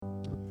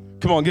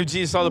Come on, give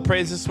Jesus all the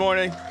praise this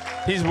morning.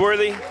 He's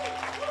worthy.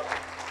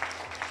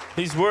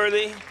 He's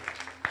worthy.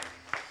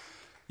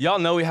 Y'all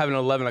know we have an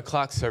 11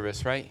 o'clock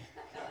service, right?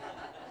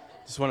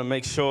 Just want to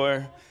make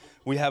sure.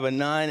 We have a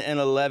 9 and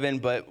 11,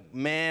 but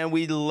man,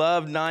 we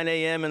love 9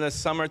 a.m. in the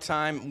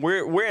summertime.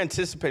 We're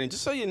anticipating,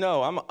 just so you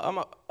know, I'm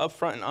a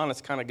upfront and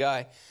honest kind of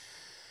guy.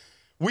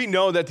 We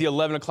know that the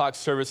 11 o'clock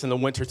service in the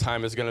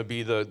wintertime is going to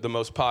be the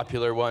most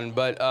popular one,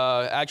 but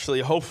actually,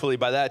 hopefully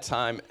by that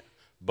time,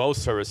 both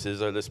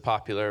services are this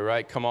popular,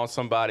 right? Come on,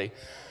 somebody.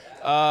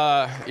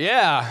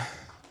 Yeah.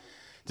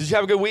 Did you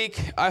have a good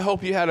week? I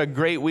hope you had a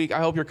great week.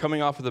 I hope you're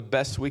coming off of the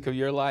best week of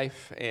your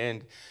life.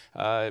 And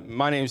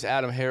my name's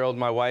Adam Harold.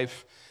 My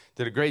wife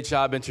did a great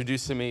job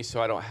introducing me,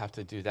 so I don't have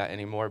to do that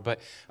anymore.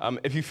 But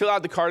if you fill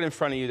out the card in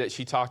front of you that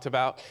she talked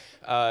about,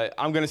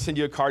 I'm going to send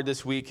you a card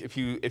this week. If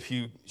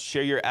you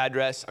share your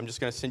address, I'm just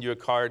going to send you a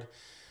card.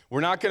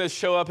 We're not going to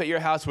show up at your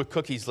house with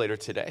cookies later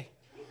today.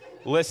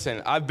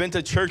 Listen, I've been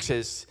to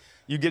churches.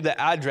 You give the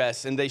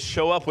address, and they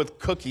show up with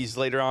cookies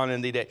later on in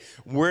the day.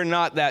 We're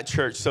not that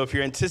church, so if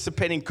you're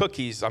anticipating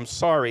cookies, I'm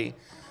sorry.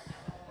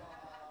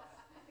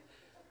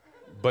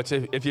 But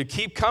if you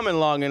keep coming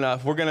long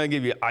enough, we're going to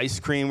give you ice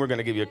cream, we're going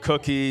to give you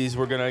cookies,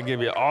 we're going to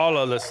give you all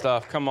of the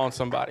stuff. Come on,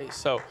 somebody.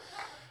 So,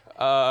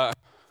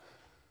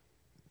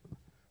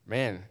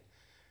 man,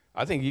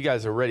 I think you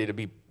guys are ready to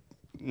be,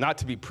 not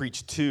to be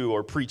preached to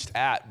or preached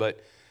at,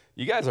 but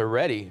you guys are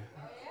ready.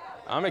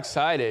 I'm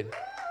excited.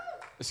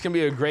 It's going to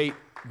be a great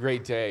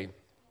day.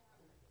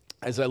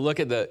 As I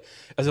look at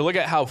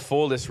how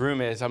full this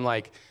room is, I'm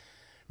like,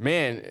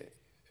 man,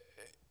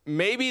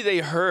 maybe they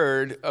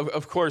heard,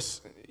 of course,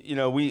 you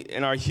know, we,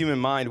 in our human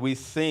mind, we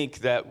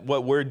think that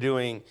what we're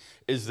doing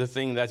is the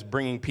thing that's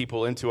bringing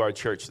people into our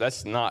church.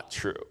 That's not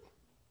true.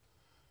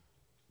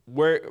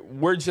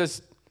 We're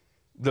just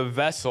the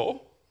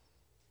vessel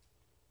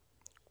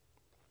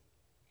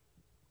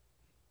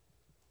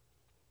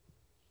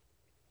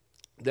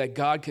that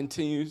God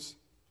continues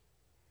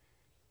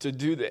to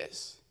do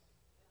this.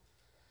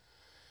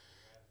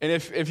 And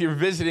if you're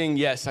visiting,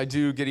 yes, I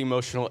do get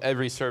emotional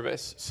every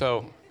service.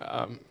 So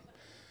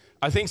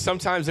I think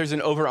sometimes there's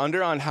an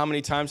over-under on how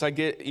many times I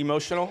get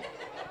emotional.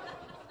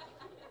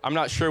 I'm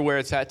not sure where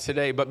it's at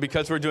today, but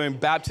because we're doing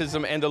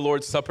baptism and the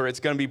Lord's Supper, it's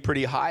going to be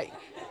pretty high.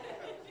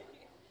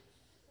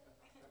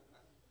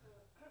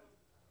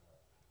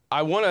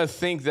 I want to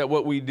think that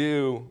what we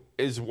do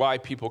is why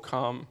people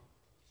come.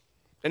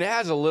 And it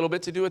has a little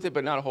bit to do with it,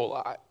 but not a whole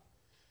lot.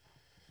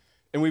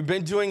 And we've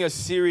been doing a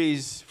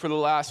series for the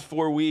last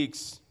 4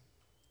 weeks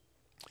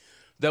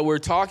that we're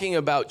talking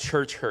about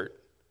church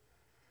hurt.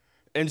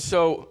 And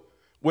so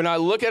when I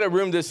look at a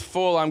room this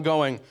full, I'm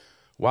going,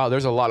 wow,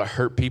 there's a lot of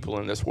hurt people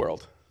in this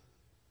world.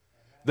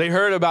 They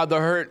heard about the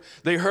hurt.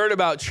 They heard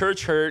about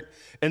church hurt,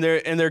 and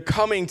they're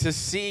coming to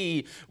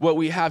see what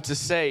we have to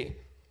say.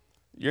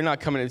 You're not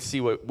coming to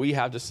see what we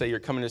have to say. You're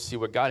coming to see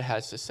what God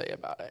has to say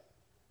about it.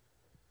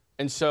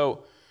 And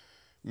so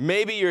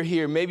maybe you're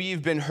here. Maybe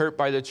you've been hurt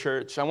by the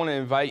church. I want to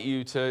invite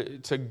you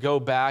to go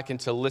back and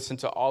to listen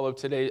to all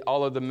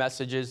of the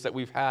messages that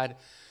we've had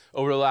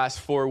over the last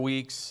 4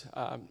 weeks.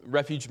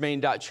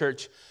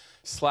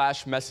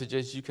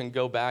 RefugeMain.church/messages. You can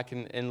go back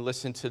and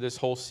listen to this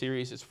whole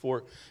series. It's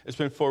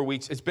been 4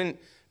 weeks. It's been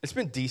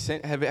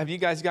decent. Have you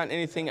guys gotten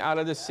anything out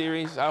of this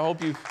series? I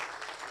hope you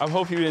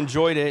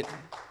enjoyed it.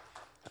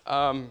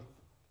 In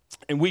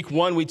week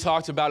 1, we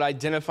talked about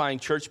identifying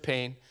church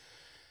pain.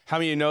 How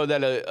many of you know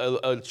that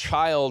a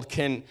child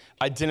can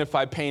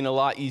identify pain a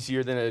lot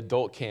easier than an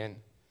adult can?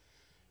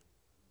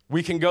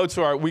 We can go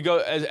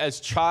as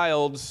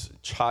childs,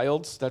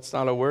 that's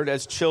not a word,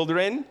 as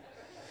children.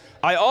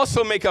 I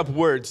also make up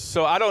words,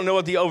 so I don't know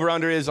what the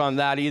over-under is on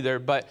that either.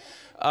 But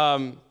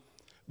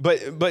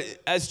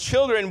as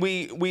children,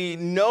 we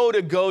know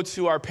to go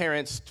to our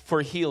parents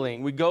for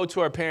healing. We go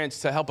to our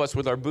parents to help us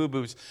with our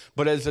boo-boos.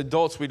 But as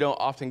adults, we don't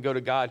often go to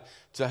God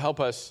to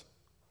help us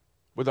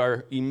with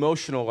our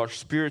emotional, our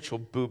spiritual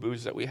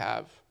boo-boos that we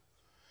have.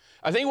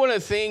 I think one of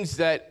the things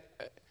that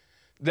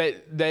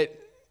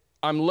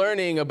I'm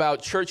learning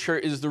about church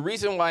hurt is the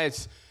reason why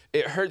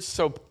it hurts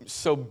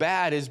so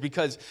bad is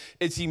because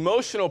it's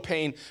emotional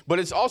pain, but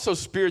it's also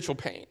spiritual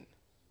pain.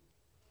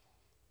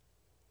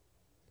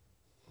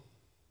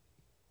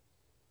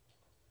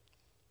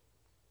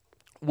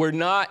 We're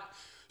not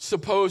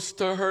supposed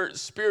to hurt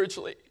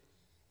spiritually.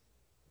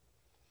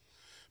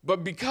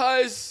 But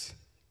because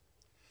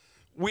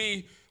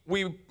we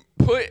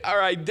put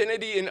our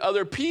identity in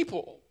other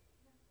people.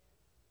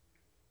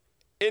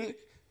 And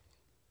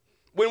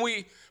when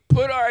we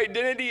put our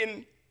identity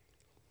in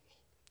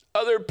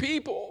other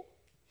people,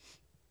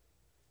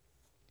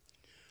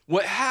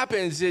 what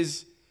happens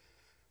is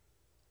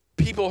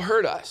people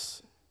hurt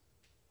us.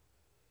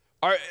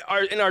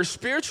 In our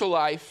spiritual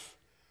life,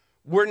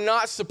 we're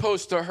not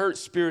supposed to hurt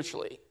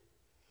spiritually.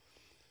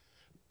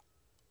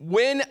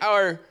 When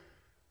our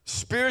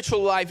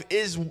spiritual life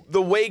is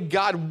the way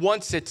God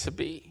wants it to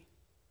be,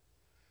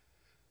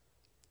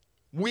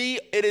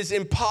 it is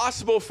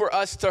impossible for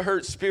us to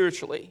hurt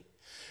spiritually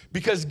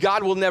because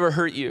God will never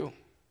hurt you.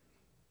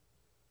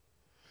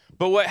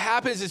 But what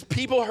happens is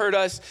people hurt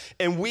us,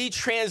 and we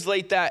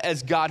translate that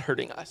as God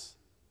hurting us.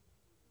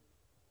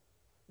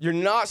 You're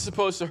not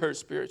supposed to hurt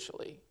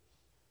spiritually.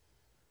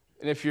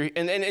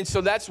 And so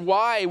that's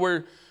why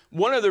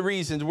one of the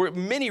reasons,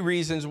 many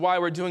reasons why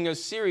we're doing a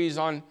series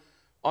on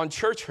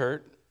church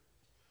hurt,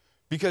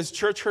 because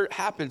church hurt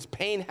happens,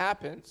 pain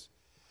happens.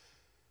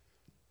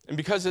 And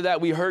because of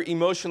that, we hurt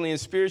emotionally and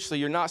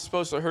spiritually. You're not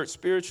supposed to hurt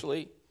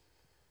spiritually.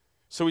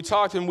 So we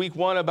talked in week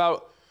 1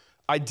 about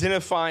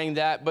identifying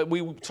that, but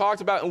we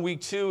talked about in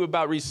week 2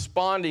 about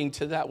responding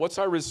to that. What's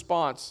our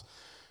response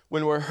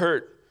when we're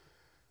hurt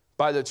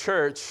by the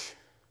church?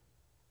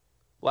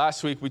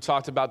 Last week we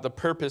talked about the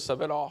purpose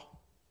of it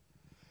all.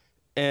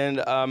 And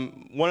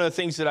one of the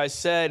things that I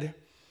said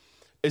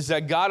is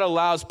that God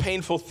allows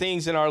painful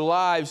things in our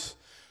lives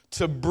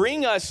to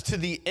bring us to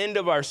the end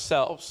of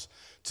ourselves,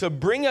 to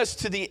bring us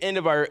to the end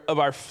of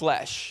our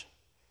flesh,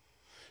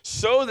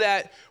 so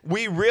that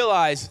we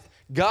realize,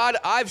 God,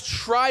 I've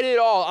tried it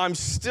all. I'm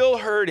still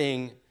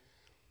hurting.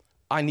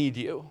 I need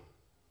you.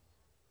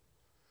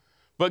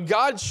 But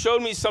God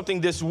showed me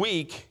something this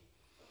week,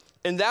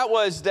 and that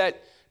was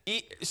that,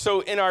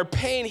 so in our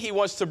pain, he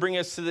wants to bring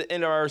us to the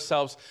end of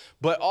ourselves,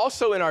 but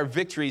also in our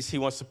victories, he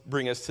wants to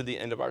bring us to the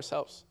end of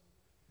ourselves.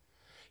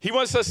 He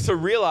wants us to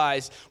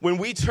realize when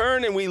we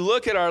turn and we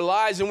look at our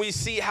lives and we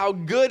see how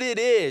good it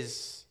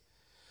is,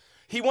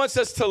 he wants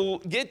us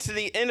to get to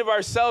the end of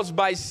ourselves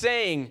by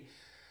saying,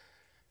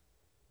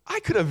 I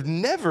could have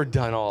never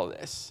done all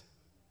this.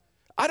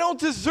 I don't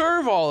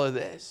deserve all of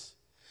this.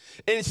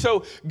 And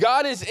so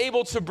God is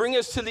able to bring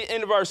us to the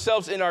end of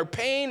ourselves in our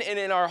pain and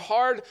in our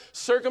hard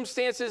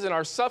circumstances and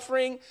our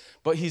suffering,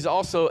 but he's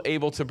also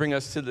able to bring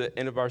us to the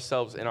end of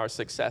ourselves in our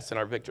success and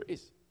our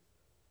victories.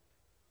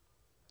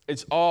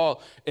 It's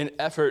all an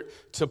effort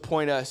to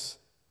point us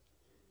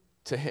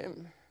to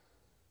him.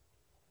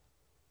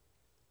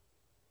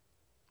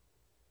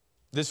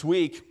 This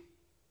week,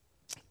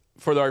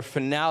 for our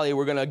finale,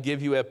 we're going to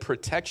give you a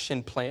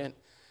protection plan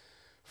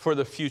for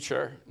the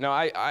future. Now,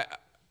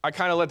 I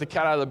kind of let the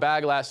cat out of the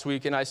bag last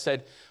week, and I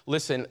said,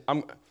 listen,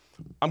 I'm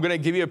going to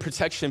give you a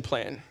protection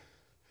plan.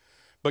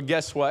 But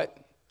guess what?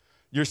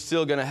 You're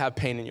still going to have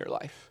pain in your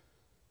life.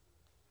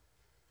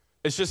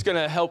 It's just going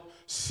to help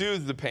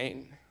soothe the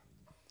pain.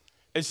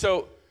 And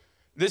so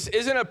this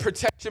isn't a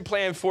protection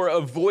plan for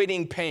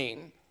avoiding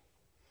pain.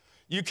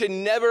 You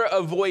can never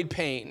avoid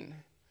pain.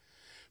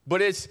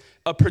 But it's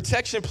a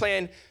protection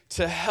plan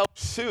to help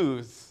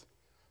soothe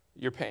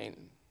your pain.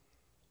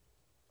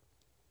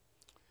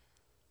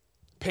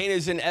 Pain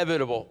is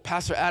inevitable.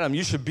 Pastor Adam,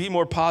 you should be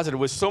more positive.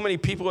 With so many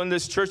people in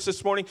this church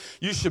this morning,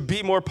 you should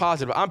be more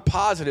positive. I'm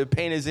positive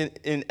pain is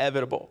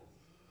inevitable.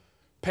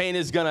 Pain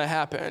is going to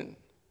happen.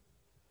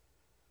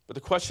 But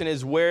the question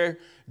is, where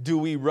do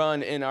we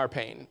run in our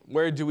pain?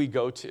 Where do we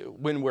go to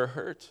when we're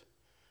hurt?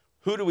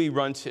 Who do we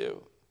run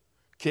to?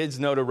 Kids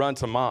know to run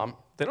to mom.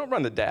 They don't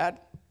run to dad.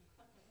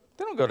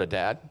 They don't go to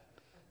dad.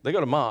 They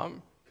go to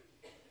mom.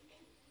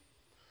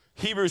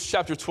 Hebrews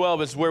chapter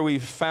 12 is where we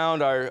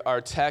found our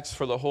text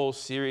for the whole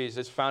series.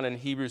 It's found in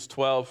Hebrews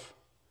 12,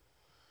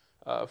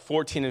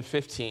 14 and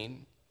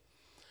 15.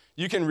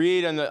 You can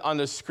read on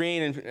the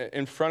screen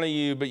in front of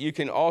you, but you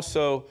can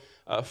also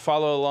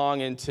follow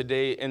along in the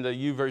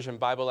YouVersion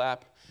Bible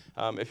app.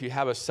 If you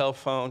have a cell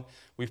phone,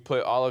 we've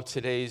put all of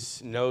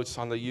today's notes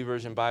on the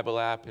YouVersion Bible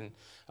app.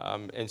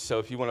 And so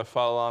if you want to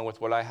follow along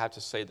with what I have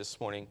to say this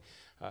morning,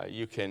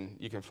 you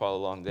can follow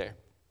along there.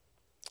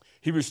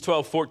 Hebrews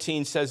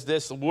 12:14 says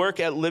this: work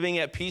at living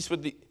at peace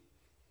with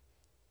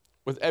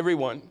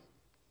everyone.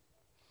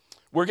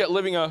 Work at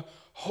living a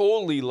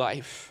holy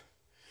life.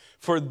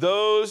 For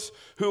those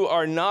who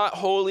are not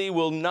holy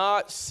will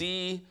not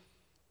see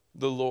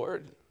the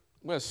Lord.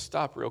 I'm going to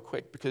stop real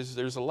quick because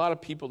there's a lot of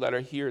people that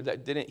are here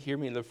that didn't hear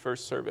me in the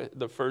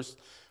first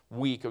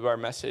week of our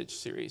message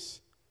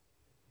series.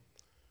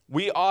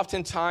 We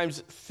oftentimes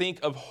think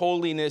of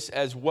holiness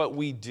as what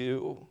we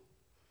do.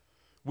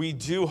 We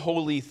do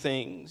holy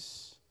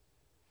things.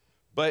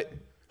 But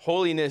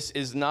holiness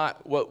is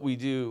not what we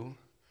do.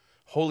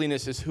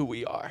 Holiness is who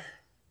we are.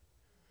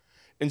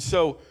 And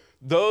so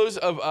those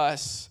of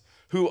us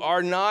who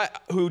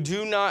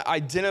do not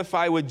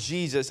identify with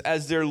Jesus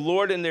as their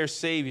Lord and their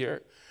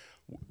Savior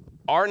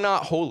are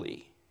not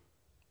holy.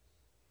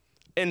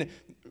 And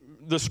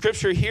the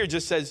scripture here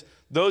just says,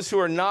 those who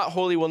are not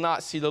holy will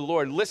not see the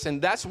Lord. Listen,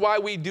 that's why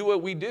we do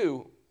what we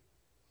do.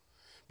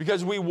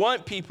 Because we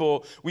want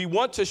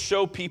to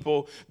show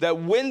people that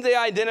when they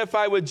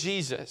identify with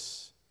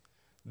Jesus,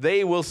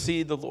 they will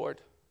see the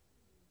Lord.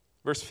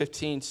 Verse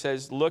 15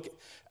 says, look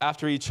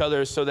after each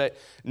other so that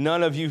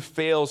none of you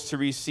fails to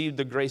receive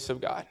the grace of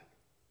God.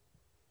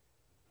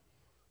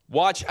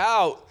 Watch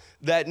out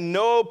that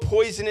no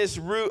poisonous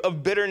root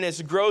of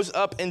bitterness grows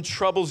up and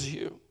troubles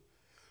you,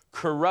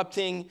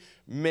 corrupting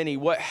many.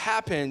 What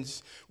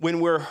happens when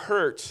we're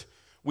hurt?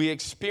 We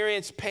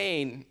experience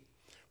pain.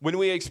 When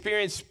we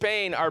experience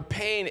pain, our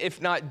pain, if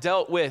not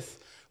dealt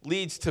with,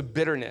 leads to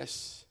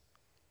bitterness.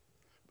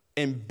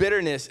 And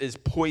bitterness is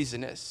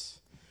poisonous,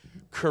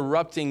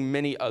 corrupting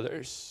many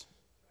others.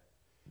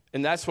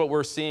 And that's what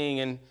we're seeing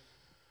in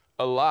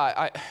a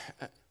lot.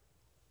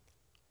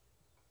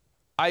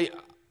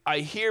 I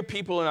hear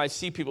people and I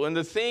see people, and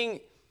the thing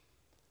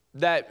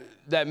that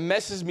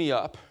messes me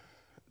up,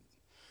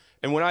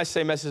 and when I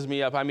say messes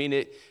me up, I mean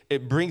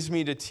it brings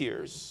me to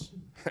tears.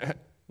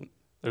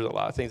 There's a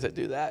lot of things that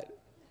do that.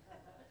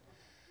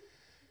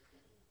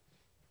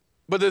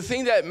 But the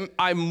thing that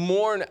I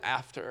mourn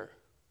after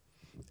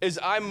is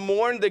I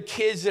mourn the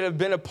kids that have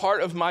been a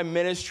part of my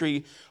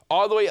ministry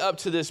all the way up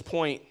to this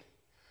point.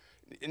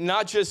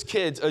 Not just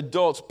kids,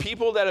 adults,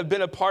 people that have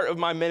been a part of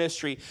my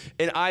ministry,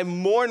 and I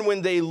mourn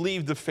when they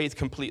leave the faith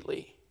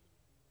completely.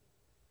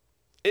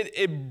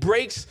 It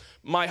breaks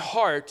my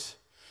heart,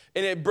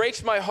 and it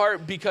breaks my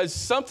heart because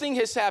something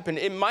has happened.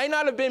 It might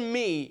not have been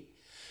me,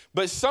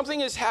 but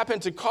something has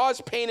happened to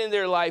cause pain in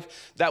their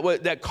life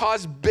that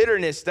caused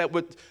bitterness, that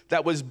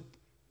was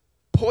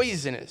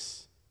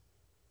poisonous.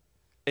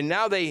 And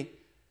now they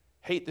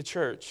hate the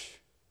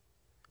church.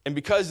 And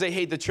because they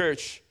hate the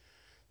church,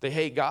 they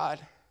hate God.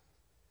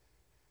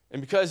 And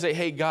because they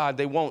hate God,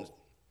 they won't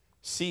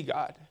see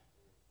God.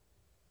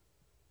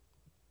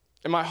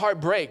 And my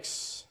heart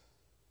breaks.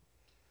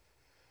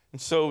 And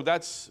so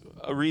that's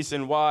a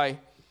reason why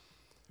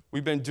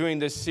we've been doing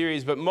this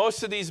series. But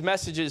most of these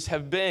messages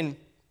have been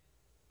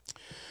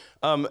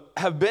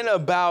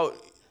about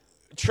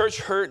church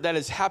hurt that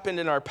has happened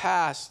in our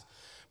past.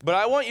 But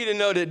I want you to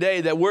know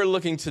today that we're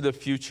looking to the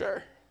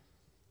future.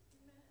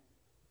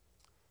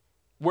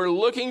 We're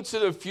looking to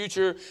the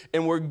future,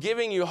 and we're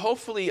giving you,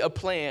 hopefully, a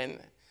plan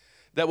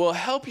that will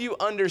help you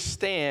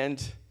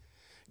understand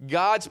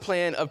God's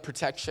plan of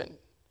protection.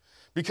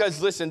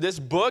 Because, listen, this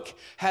book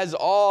has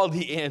all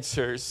the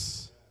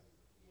answers.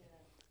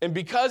 And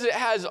because it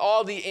has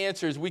all the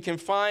answers, we can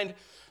find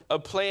a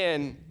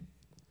plan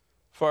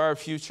for our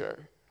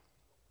future.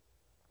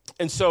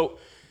 And so,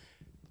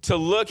 to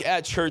look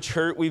at church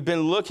hurt, we've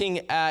been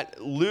looking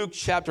at Luke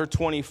chapter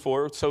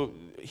 24. So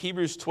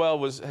Hebrews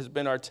 12 has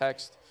been our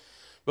text.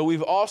 But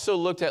we've also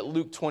looked at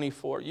Luke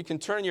 24. You can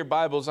turn your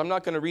Bibles. I'm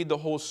not going to read the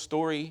whole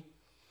story.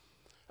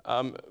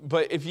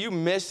 But if you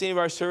missed any of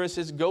our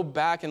services, go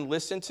back and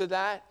listen to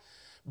that.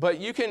 But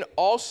you can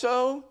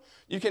also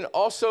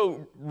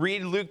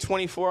read Luke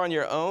 24 on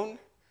your own.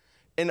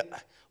 And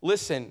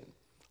listen,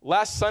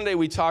 last Sunday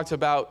we talked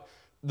about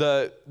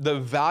the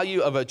value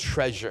of a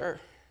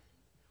treasure.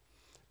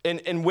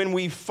 And when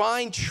we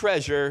find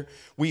treasure,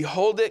 we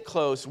hold it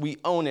close, we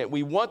own it.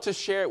 We want to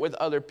share it with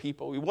other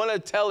people. We want to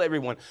tell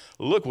everyone,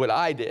 look what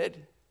I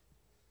did.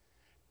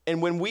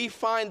 And when we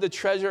find the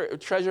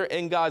treasure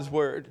in God's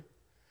word,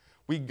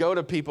 we go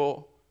to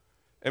people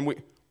and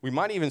we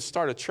might even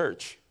start a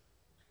church,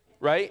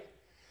 right?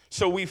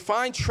 So we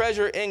find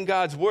treasure in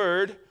God's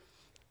word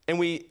and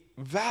we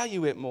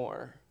value it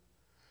more.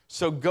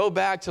 So go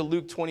back to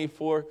Luke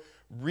 24.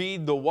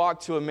 Read the walk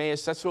to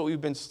Emmaus. That's what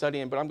we've been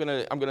studying, but I'm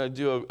gonna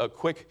do a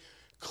quick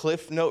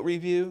Cliff Note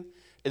review,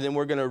 and then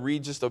we're gonna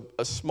read just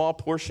a small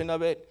portion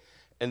of it,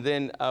 and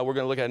then we're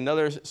gonna look at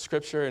another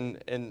scripture,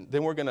 and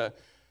then we're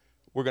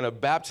gonna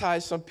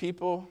baptize some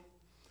people.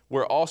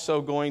 We're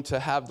also going to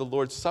have the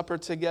Lord's Supper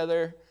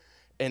together,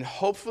 and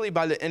hopefully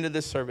by the end of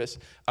this service,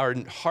 our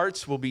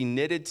hearts will be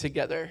knitted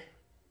together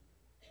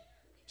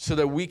so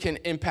that we can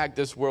impact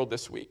this world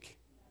this week.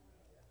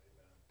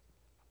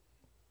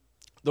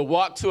 The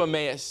walk to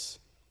Emmaus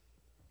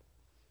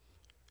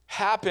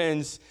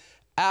happens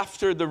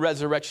after the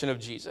resurrection of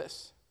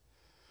Jesus.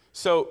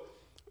 So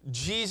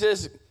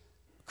Jesus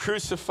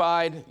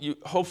crucified.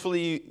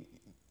 Hopefully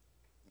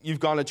you've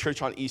gone to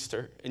church on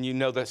Easter and you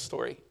know that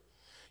story.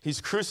 He's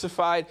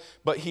crucified,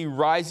 but he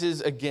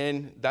rises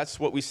again. That's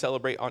what we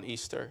celebrate on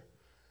Easter.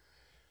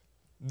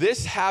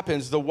 This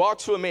happens, the walk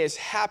to Emmaus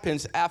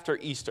happens after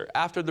Easter,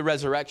 after the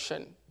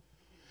resurrection.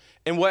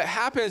 And what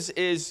happens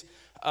is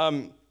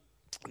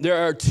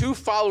there are two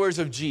followers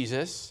of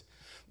Jesus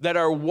that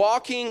are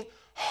walking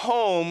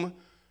home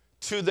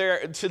to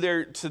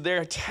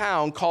their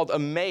town called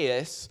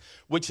Emmaus,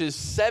 which is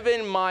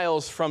 7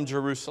 miles from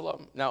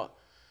Jerusalem. Now,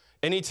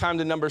 anytime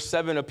the number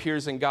 7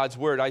 appears in God's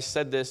word, I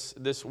said this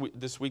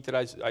week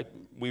that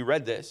we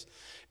read this.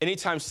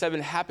 Anytime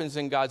 7 happens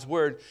in God's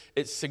word,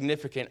 it's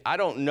significant. I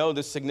don't know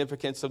the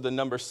significance of the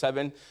number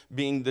 7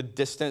 being the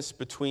distance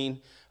between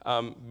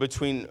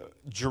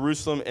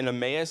Jerusalem and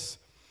Emmaus,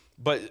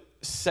 but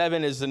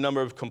 7 is the number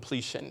of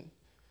completion.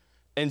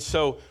 And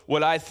so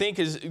what I think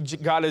is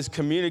God is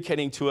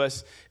communicating to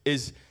us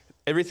is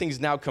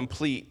everything's now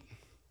complete.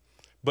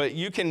 But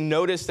you can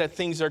notice that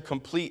things are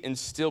complete and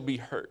still be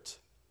hurt.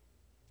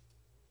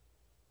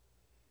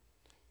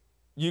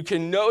 You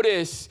can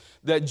notice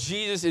that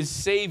Jesus is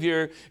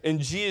Savior and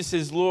Jesus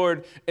is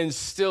Lord and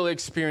still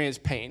experience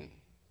pain.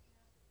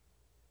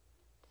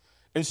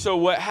 And so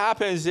what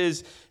happens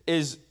is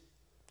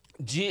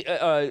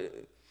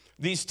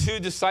these two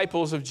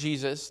disciples of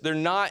Jesus, they're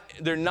not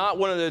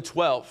one of the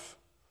 12.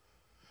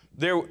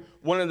 They're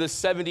one of the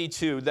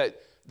 72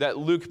 that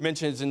Luke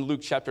mentions in Luke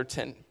chapter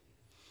 10.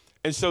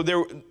 And so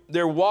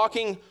they're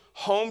walking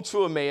home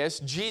to Emmaus.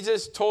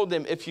 Jesus told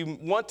them, if you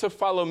want to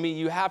follow me,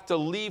 you have to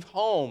leave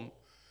home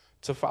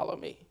to follow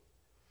me.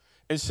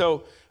 And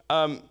so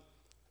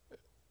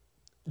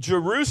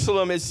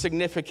Jerusalem is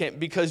significant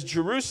because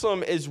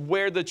Jerusalem is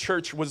where the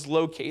church was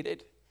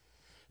located,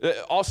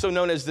 also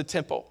known as the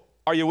temple.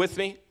 Are you with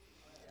me?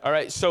 All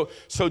right, so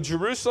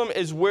Jerusalem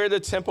is where the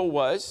temple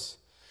was,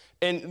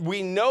 and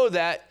we know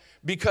that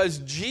because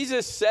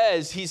Jesus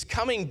says he's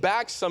coming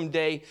back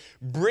someday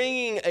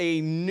bringing a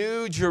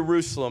new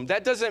Jerusalem.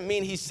 That doesn't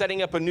mean he's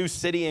setting up a new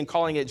city and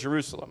calling it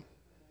Jerusalem.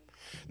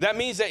 That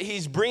means that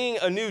he's bringing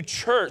a new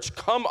church.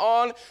 Come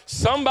on,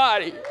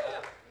 somebody.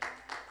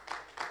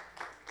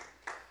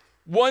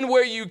 One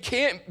where you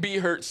can't be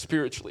hurt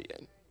spiritually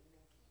in.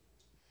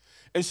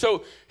 And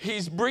so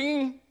he's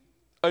bringing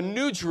a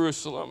new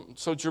Jerusalem.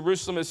 So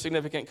Jerusalem is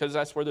significant because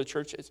that's where the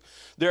church is.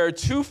 There are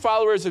two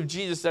followers of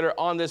Jesus that are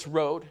on this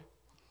road.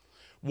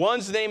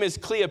 One's name is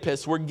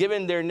Cleopas. We're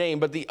given their name,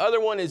 but the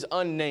other one is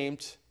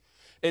unnamed.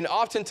 And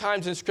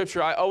oftentimes in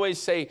Scripture, I always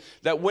say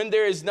that when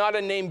there is not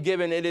a name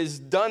given, it is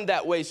done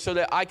that way so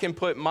that I can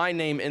put my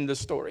name in the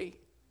story.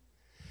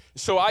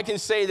 So I can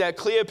say that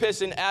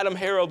Cleopas and Adam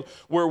Harold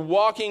were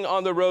walking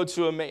on the road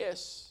to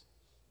Emmaus.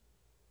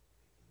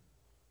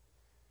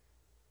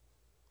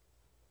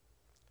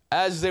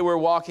 As they were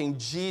walking,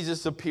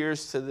 Jesus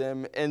appears to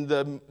them.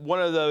 And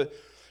one of the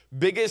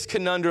biggest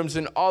conundrums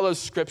in all of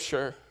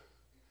Scripture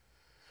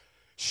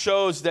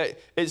shows that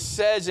it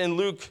says in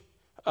Luke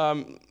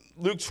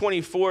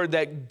 24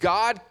 that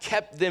God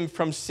kept them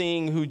from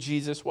seeing who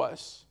Jesus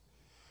was.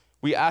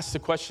 We asked the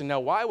question, now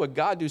why would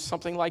God do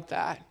something like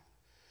that?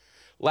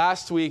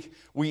 Last week,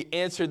 we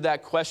answered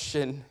that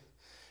question,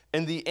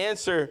 and the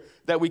answer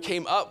that we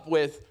came up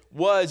with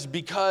was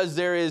because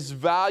there is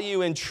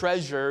value and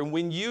treasure.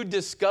 When you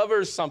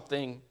discover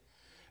something,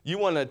 you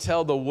want to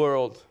tell the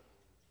world.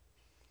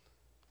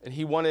 And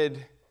he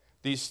wanted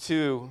these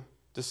two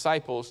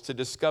disciples to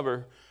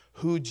discover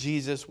who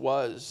Jesus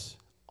was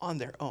on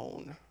their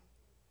own.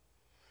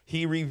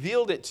 He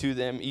revealed it to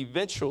them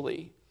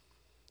eventually.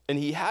 And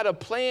he had a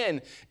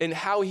plan in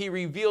how he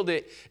revealed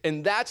it.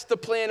 And that's the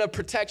plan of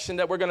protection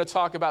that we're going to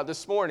talk about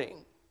this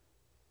morning.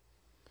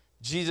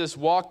 Jesus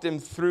walked them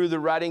through the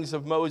writings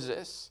of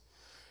Moses.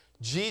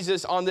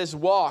 Jesus, on this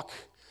walk,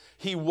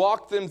 he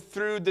walked them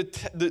through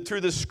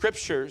through the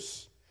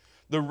scriptures,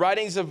 the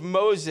writings of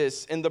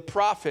Moses and the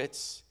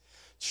prophets,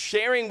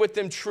 sharing with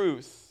them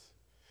truth.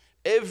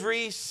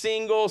 Every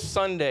single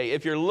Sunday,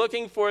 if you're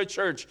looking for a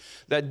church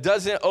that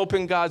doesn't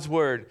open God's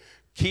word,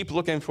 keep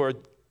looking for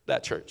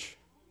that church.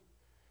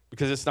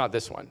 Because it's not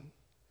this one.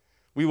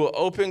 We will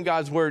open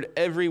God's word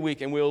every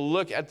week and we'll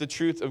look at the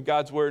truth of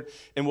God's word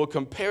and we'll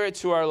compare it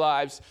to our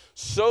lives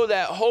so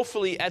that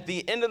hopefully at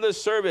the end of the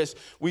service,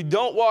 we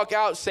don't walk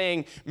out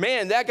saying,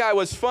 man, that guy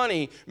was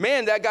funny.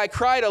 Man, that guy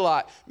cried a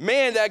lot.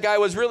 Man, that guy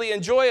was really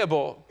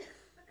enjoyable.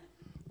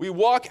 We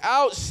walk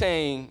out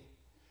saying,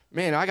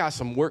 man, I got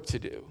some work to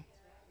do.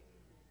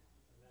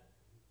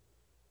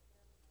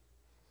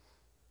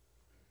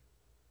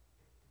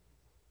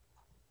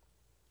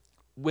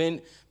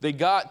 When they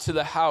got to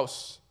the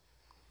house,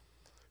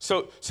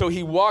 so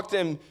he walked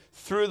them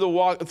through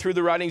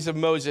the writings of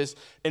Moses,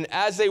 and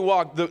as they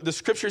walked, the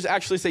scriptures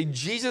actually say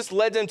Jesus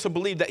led them to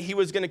believe that he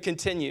was going to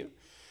continue.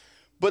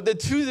 But the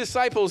two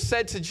disciples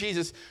said to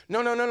Jesus,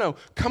 no,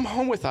 come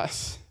home with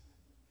us.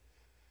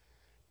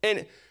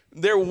 And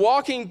they're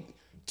walking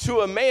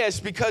to Emmaus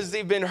because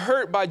they've been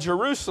hurt by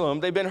Jerusalem.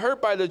 They've been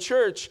hurt by the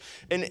church.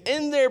 And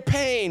in their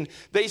pain,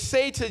 they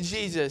say to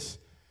Jesus,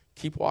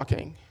 keep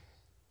walking.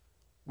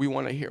 We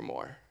want to hear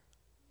more.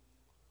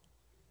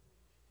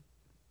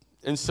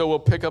 And so we'll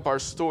pick up our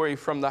story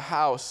from the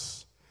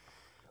house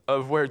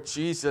of where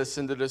Jesus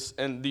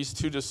and these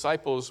two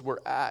disciples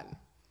were at.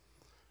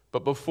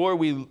 But before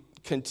we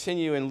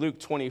continue in Luke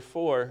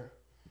 24,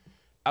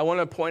 I want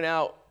to point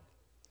out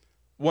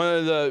one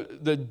of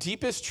the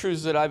deepest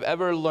truths that I've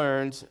ever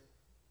learned,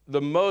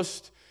 the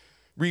most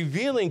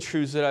revealing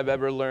truths that I've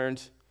ever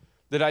learned,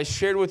 that I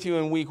shared with you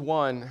in week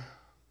 1.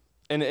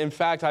 And in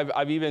fact,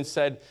 I've even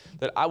said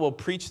that I will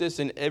preach this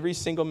in every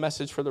single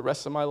message for the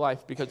rest of my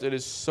life because it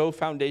is so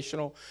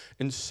foundational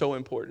and so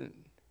important.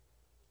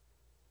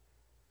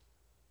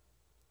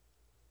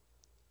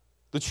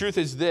 The truth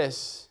is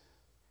this.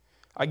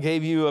 I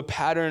gave you a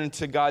pattern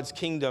to God's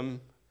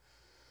kingdom.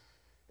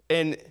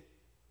 And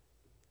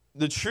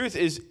the truth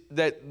is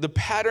that the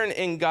pattern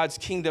in God's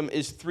kingdom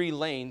is 3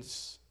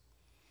 lanes.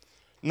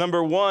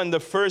 Number 1, the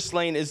first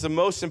lane is the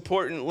most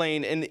important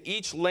lane, and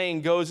each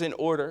lane goes in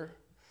order.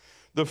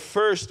 The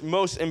first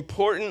most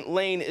important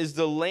lane is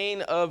the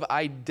lane of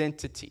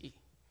identity.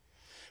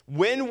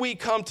 When we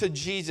come to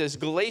Jesus,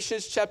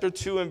 Galatians chapter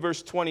 2 and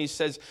verse 20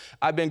 says,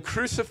 I've been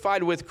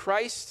crucified with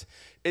Christ.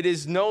 It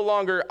is no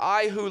longer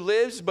I who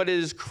lives, but it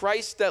is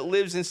Christ that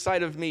lives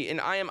inside of me.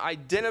 And I am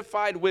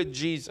identified with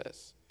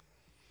Jesus.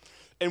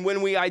 And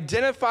when we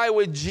identify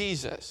with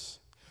Jesus,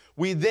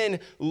 we then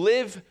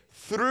live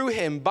through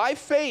him by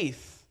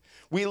faith.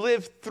 We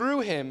live through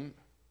him.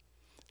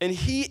 And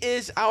he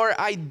is our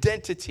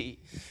identity.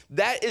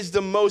 That is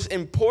the most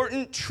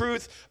important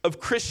truth of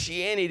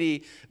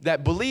Christianity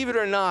that, believe it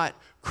or not,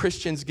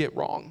 Christians get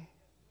wrong.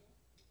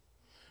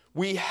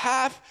 We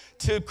have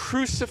to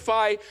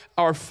crucify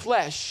our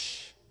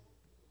flesh.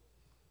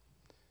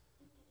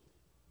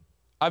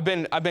 I've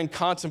been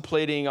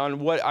contemplating on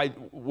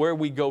where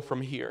we go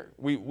from here.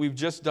 We've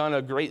just done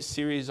a great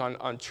series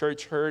on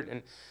church hurt,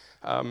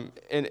 and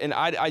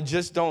I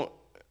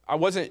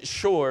wasn't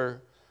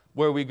sure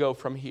where we go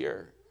from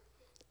here.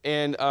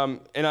 And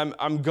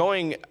I'm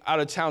going out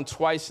of town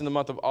twice in the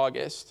month of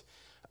August.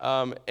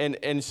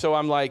 And so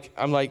I'm like,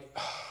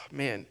 oh,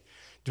 man,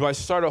 do I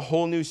start a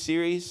whole new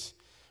series?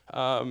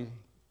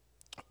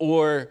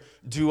 Or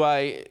do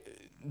I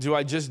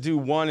just do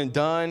one and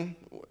done?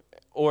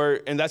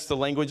 And that's the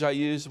language I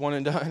use, one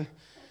and done.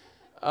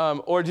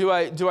 Or do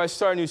I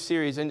start a new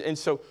series? And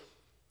so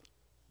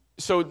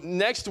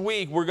next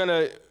week I'm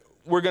gonna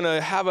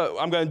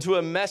do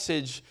a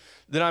message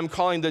that I'm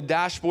calling the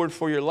dashboard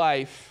for your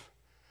life.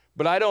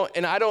 But I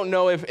don't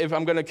know if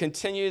I'm gonna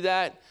continue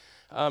that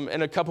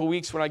in a couple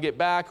weeks when I get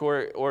back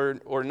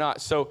or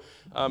not. So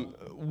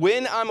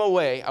when I'm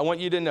away, I want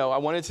you to know, I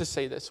wanted to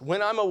say this.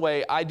 When I'm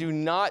away, I do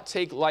not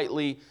take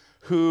lightly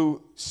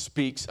who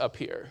speaks up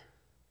here.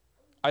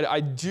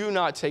 I do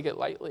not take it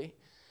lightly.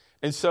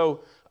 And so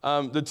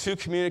the two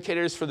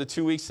communicators for the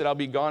 2 weeks that I'll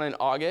be gone in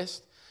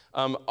August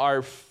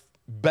are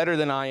better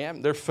than I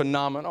am. They're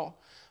phenomenal.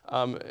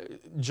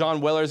 John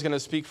Weller is going to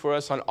speak for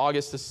us on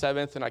August the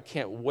 7th, and I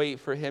can't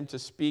wait for him to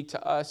speak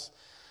to us.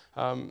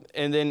 And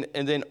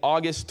then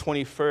August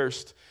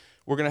 21st,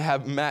 we're going to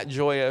have Matt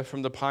Joya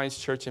from the Pines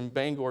Church in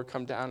Bangor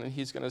come down, and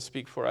he's going to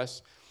speak for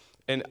us.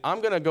 And I'm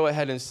going to go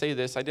ahead and say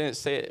this. I didn't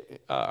say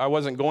it. I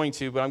wasn't going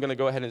to, but I'm going to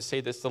go ahead and say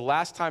this. The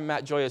last time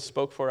Matt Joya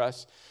spoke for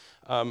us,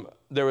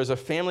 there was a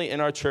family in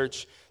our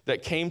church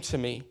that came to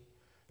me,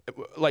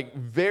 like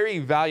very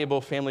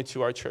valuable family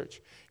to our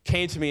church,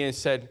 came to me and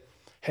said,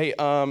 hey,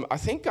 I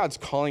think God's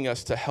calling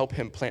us to help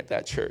him plant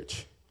that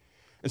church.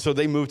 And so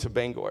they moved to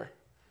Bangor.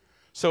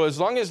 So as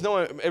long as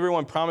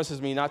everyone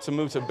promises me not to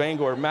move to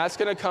Bangor, Matt's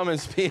going to come and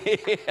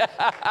speak.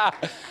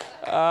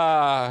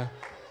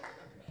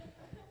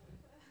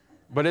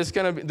 But it's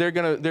going to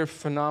be, they're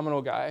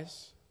phenomenal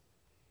guys.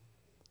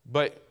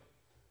 But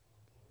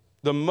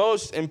the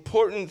most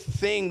important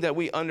thing that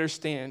we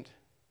understand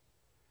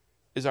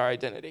is our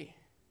identity.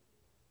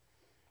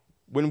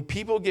 When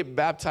people get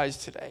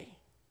baptized today,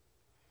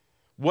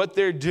 what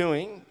they're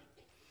doing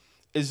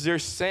is they're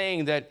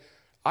saying that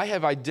I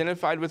have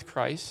identified with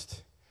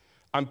Christ.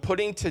 I'm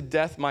putting to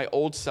death my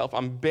old self.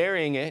 I'm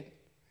burying it.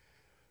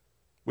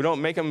 We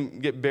don't make them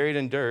get buried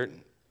in dirt.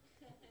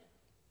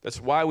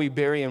 That's why we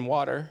bury in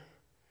water.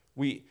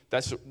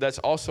 That's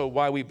also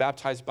why we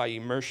baptize by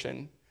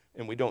immersion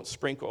and we don't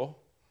sprinkle,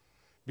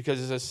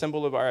 because it's a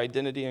symbol of our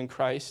identity in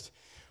Christ.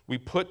 We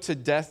put to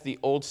death the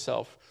old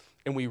self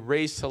and we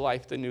raise to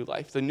life, the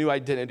new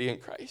identity in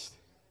Christ.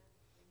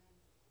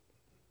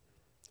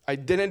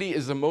 Identity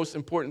is the most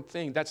important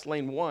thing. That's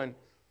lane 1.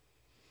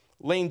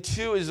 Lane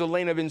 2 is the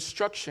lane of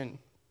instruction.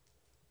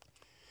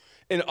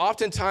 And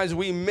oftentimes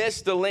we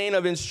miss the lane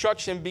of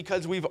instruction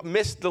because we've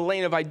missed the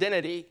lane of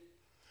identity.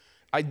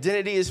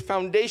 Identity is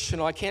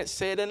foundational. I can't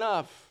say it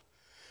enough.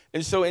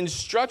 And so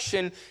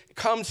instruction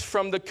comes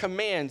from the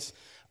commands.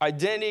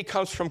 Identity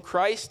comes from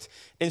Christ.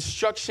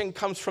 Instruction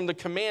comes from the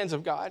commands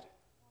of God.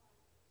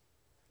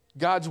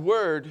 God's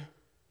word.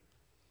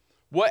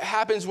 What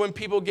happens when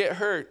people get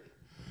hurt?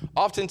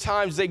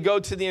 Oftentimes they go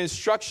to the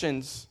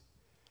instructions,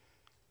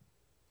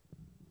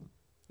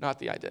 not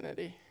the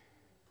identity.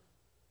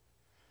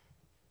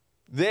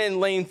 Then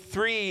lane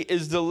 3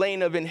 is the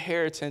lane of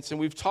inheritance. And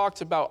we've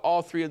talked about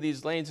all 3 of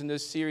these lanes in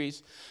this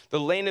series. The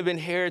lane of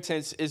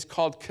inheritance is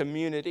called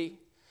community.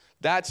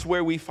 That's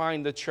where we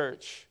find the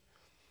church.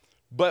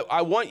 But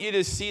I want you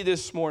to see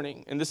this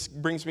morning, and this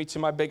brings me to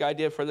my big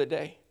idea for the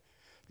day.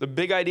 The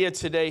big idea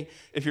today,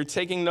 if you're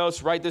taking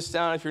notes, write this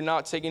down. If you're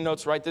not taking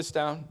notes, write this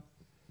down.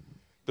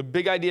 The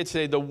big idea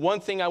today, the one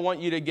thing I want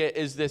you to get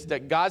is this,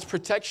 that God's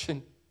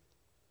protection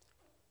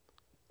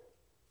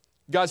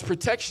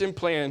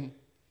plan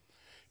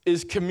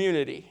is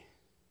community.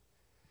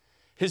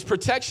 His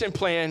protection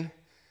plan,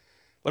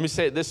 let me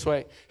say it this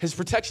way. His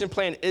protection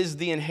plan is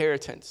the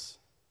inheritance.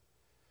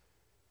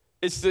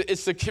 It's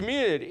the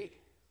community.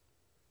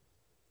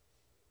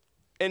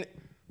 And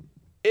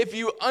if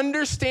you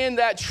understand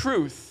that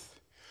truth,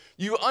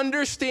 you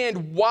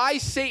understand why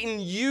Satan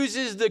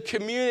uses the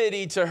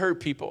community to hurt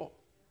people.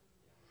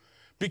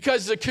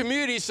 Because the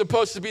community is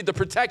supposed to be the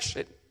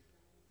protection.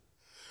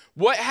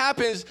 What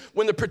happens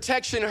when the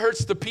protection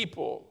hurts the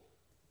people?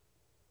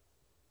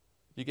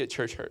 You get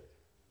church hurt.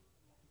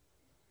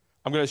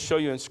 I'm going to show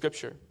you in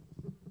Scripture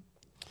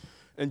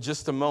in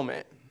just a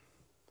moment.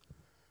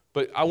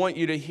 But I want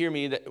you to hear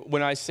me that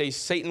when I say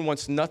Satan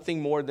wants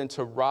nothing more than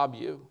to rob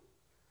you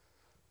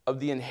of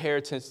the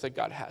inheritance that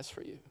God has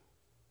for you.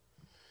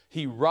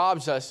 He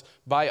robs us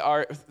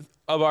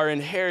of our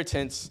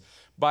inheritance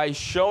by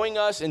showing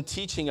us and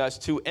teaching us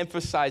to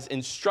emphasize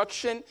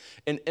instruction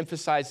and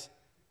emphasize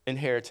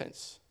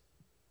inheritance.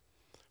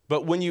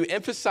 But when you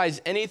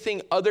emphasize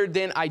anything other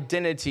than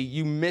identity,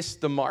 you miss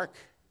the mark.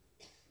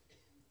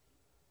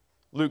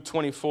 Luke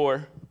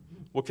 24,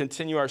 We'll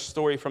continue our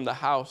story from the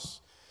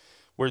house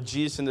where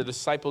Jesus and the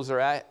disciples are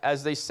at.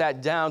 As they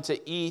sat down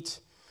to eat,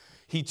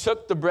 he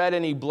took the bread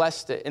and he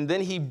blessed it, and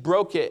then he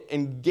broke it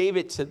and gave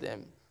it to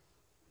them.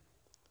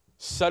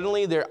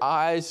 Suddenly their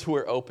eyes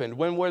were opened.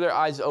 When were their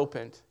eyes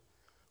opened?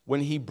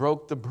 When he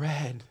broke the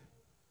bread.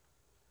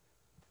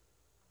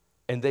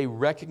 And they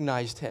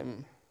recognized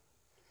him.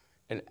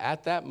 And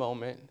at that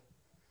moment,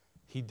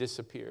 he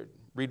disappeared.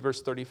 Read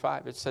verse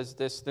 35. It says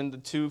this, then the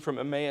two from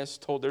Emmaus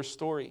told their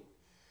story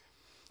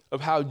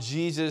of how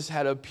Jesus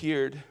had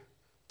appeared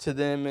to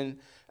them, and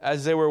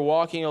as they were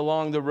walking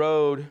along the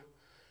road,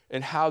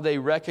 and how they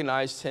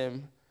recognized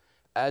him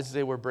as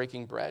they were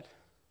breaking bread.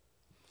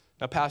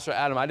 Now, Pastor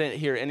Adam, I didn't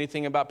hear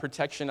anything about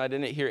protection. I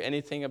didn't hear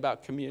anything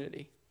about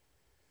community.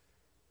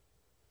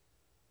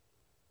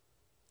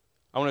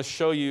 I want to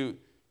show you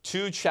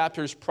 2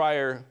 chapters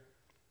prior.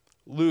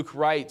 Luke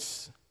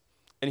writes,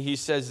 and he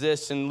says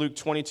this in Luke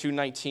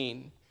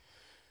 22:19.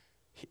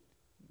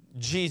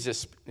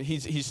 Jesus,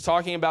 he's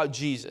talking about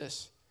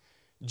Jesus.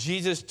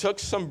 Jesus took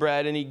some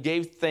bread and he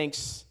gave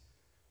thanks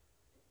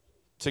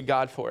to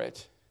God for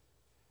it.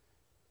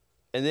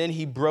 And then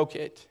he broke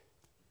it.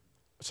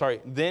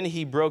 Then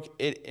he broke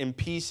it in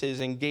pieces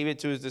and gave it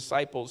to his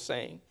disciples,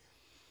 saying,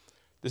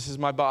 this is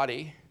my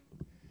body,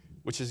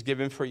 which is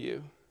given for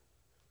you.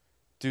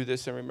 Do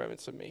this in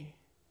remembrance of me.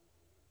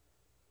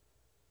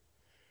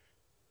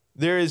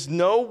 There is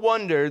no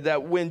wonder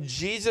that when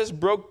Jesus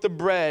broke the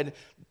bread,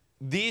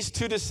 these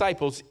 2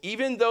 disciples,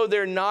 even though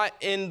they're not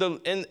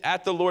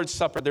at the Lord's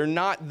Supper, they're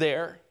not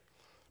there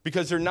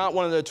because they're not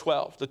one of the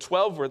 12. The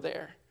 12 were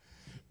there.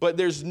 But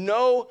there's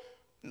no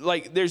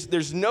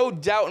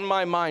doubt in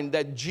my mind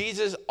that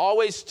Jesus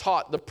always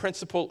taught the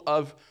principle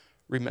of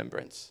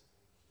remembrance.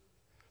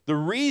 The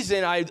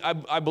reason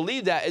I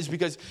believe that is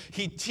because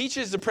he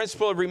teaches the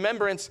principle of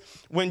remembrance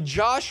when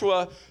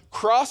Joshua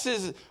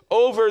crosses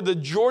over the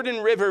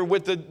Jordan River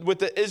with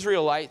the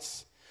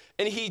Israelites.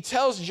 And he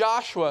tells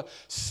Joshua,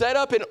 set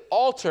up an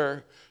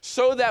altar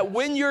so that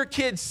when your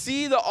kids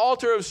see the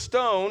altar of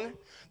stone,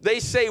 they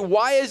say,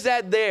 why is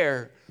that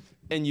there?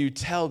 And you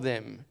tell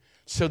them,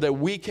 so that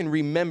we can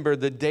remember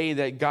the day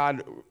that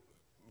God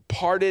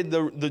parted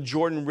the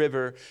Jordan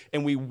River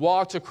and we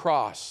walked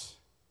across.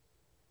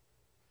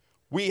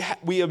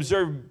 We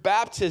observe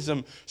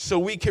baptism so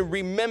we can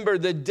remember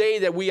the day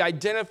that we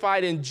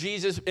identified in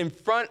Jesus in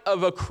front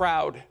of a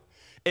crowd,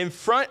 in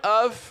front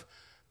of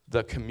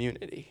the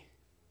community.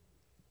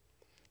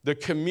 The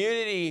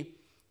community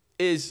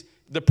is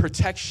the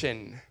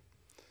protection.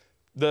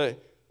 The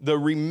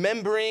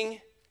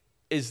remembering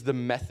is the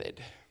method.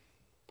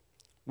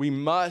 We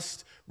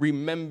must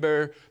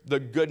remember the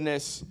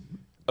goodness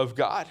of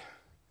God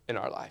in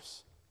our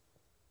lives.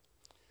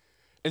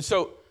 And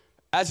so,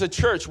 as a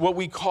church, what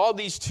we call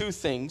these 2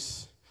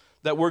 things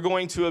that we're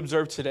going to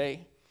observe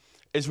today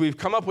is we've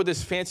come up with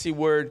this fancy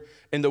word,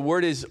 and the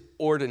word is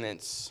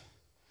ordinance.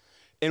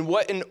 And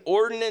what an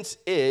ordinance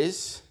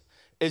is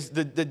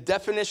the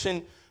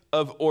definition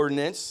of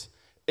ordinance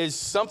is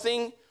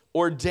something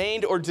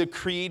ordained or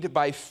decreed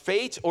by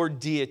fate or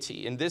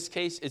deity. In this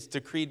case, it's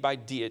decreed by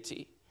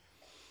deity.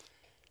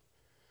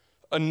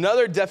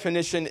 Another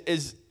definition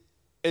is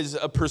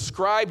a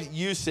prescribed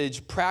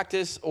usage,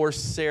 practice, or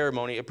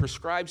ceremony. A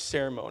prescribed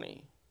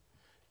ceremony.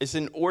 It's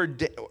an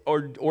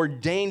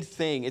ordained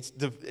thing.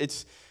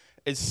 It's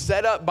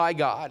set up by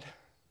God.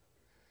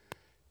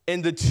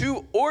 And the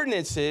 2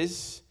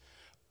 ordinances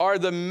are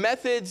the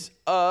methods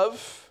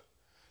of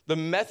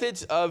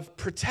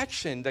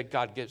protection that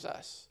God gives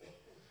us.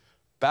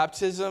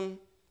 Baptism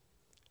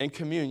and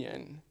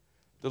communion,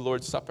 the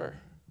Lord's Supper.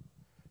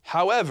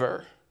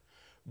 However,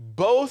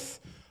 both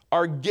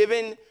are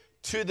given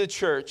to the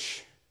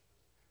church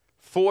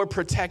for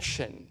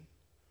protection.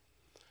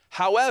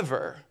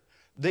 However,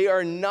 they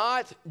are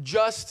not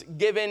just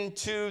given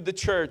to the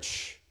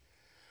church.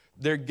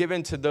 They're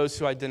given to those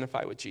who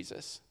identify with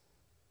Jesus.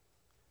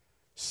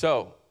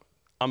 So,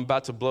 I'm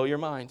about to blow your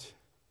mind.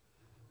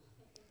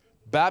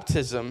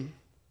 Baptism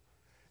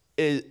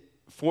is,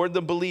 for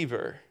the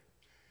believer,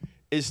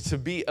 is to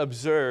be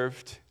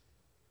observed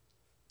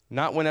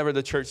not whenever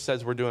the church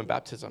says we're doing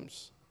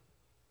baptisms.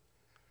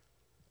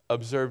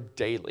 Observed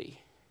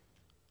daily.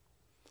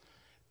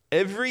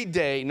 Every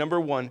day, number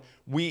 1,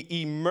 we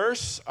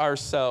immerse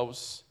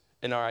ourselves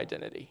in our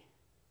identity.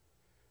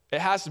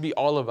 It has to be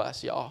all of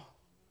us, y'all.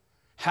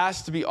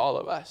 Has to be all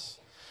of us.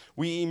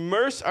 We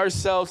immerse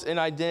ourselves in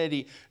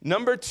identity.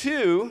 Number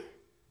 2,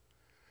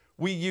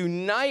 we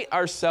unite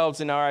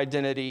ourselves in our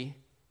identity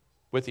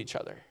with each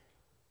other.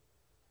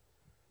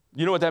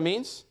 You know what that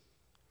means?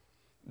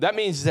 That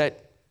means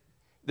that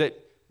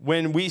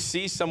when we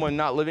see someone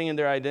not living in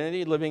their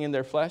identity, living in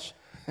their flesh,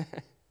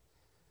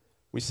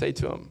 we say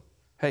to them,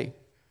 hey,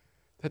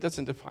 that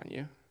doesn't define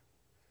you.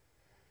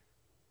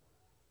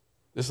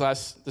 This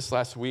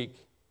last week,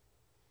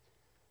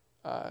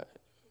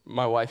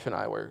 my wife and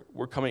I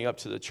were coming up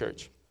to the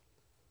church,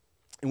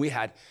 and we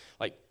had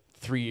like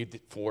 3,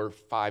 4,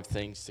 5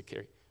 things to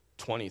carry,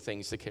 20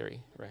 things to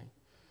carry, right?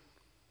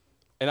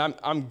 And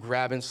I'm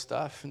grabbing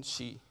stuff, and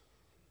she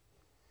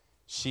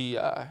she's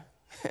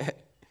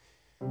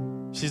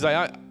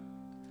like,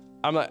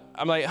 I'm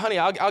like, honey,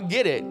 I'll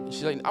get it.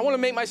 She's like, I want to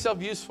make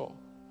myself useful.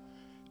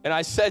 And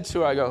I said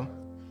to her, I go,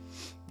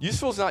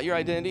 useful is not your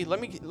identity. Let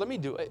me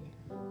do it.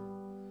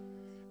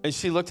 And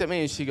she looked at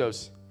me and she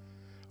goes,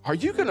 are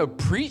you going to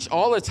preach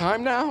all the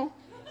time now?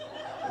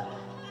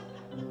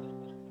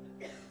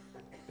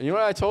 And you know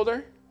what I told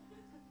her?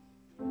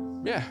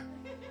 Yeah,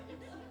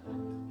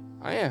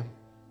 I am.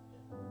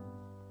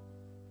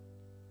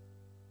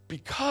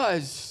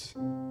 Because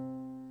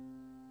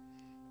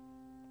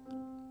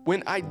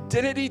when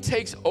identity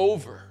takes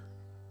over,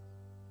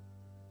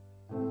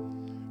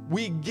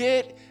 we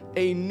get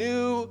a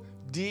new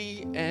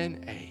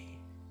DNA.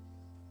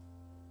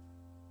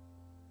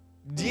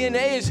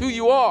 DNA is who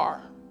you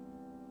are.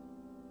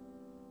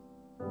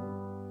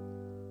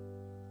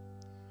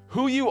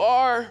 Who you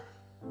are,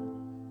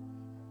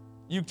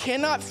 you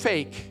cannot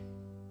fake.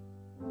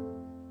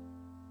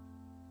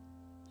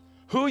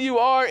 Who you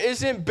are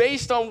isn't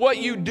based on what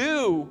you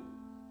do.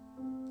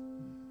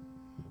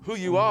 Who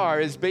you are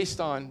is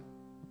based on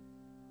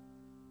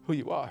who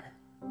you are.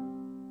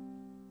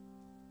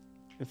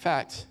 In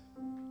fact,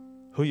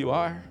 who you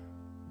are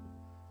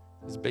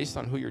is based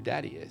on who your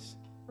daddy is,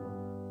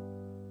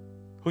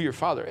 who your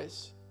father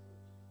is.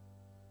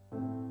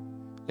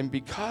 And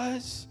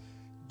because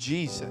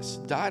Jesus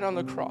died on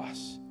the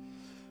cross,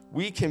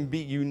 we can be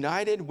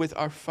united with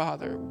our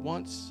Father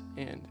once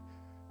and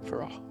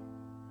for all.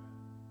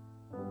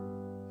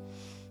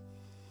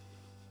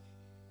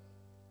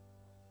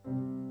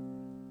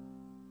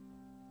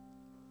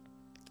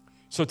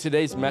 So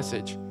today's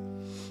message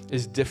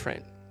is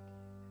different.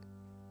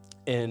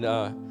 And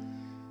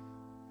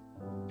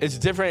it's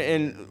different,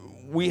 and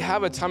we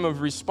have a time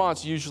of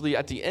response usually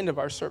at the end of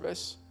our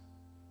service.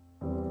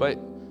 But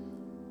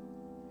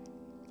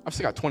I've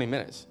still got 20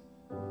 minutes.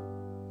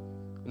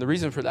 And the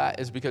reason for that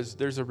is because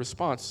there's a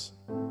response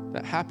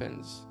that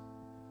happens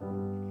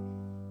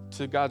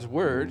to God's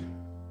word.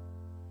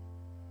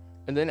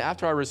 And then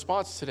after our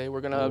response today,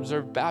 we're going to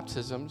observe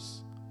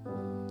baptisms.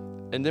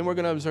 And then we're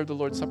going to observe the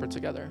Lord's Supper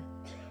together.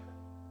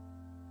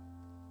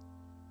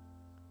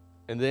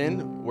 And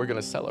then we're going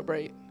to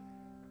celebrate.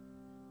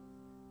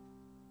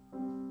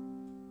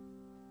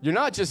 You're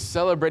not just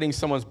celebrating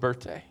someone's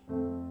birthday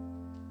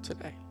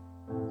today.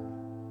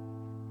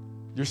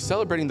 You're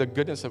celebrating the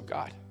goodness of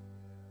God.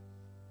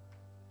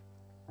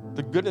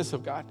 The goodness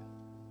of God.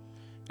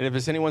 And if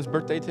it's anyone's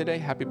birthday today,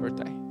 happy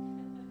birthday.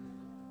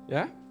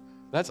 Yeah?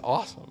 That's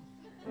awesome.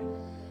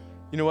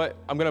 You know what?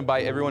 I'm going to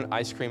buy everyone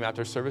ice cream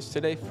after service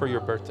today for your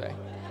birthday.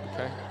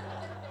 Okay?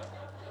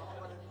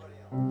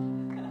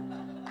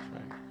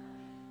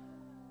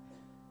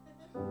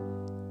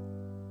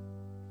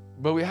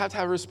 But we have to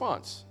have a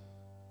response.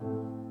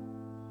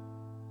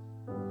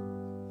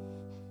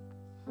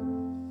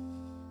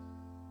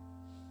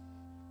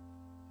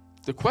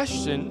 The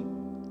question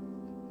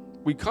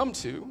we come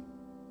to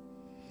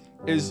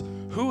is,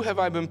 who have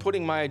I been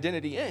putting my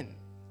identity in?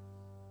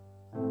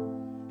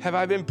 Have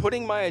I been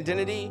putting my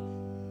identity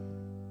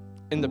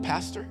in the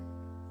pastor?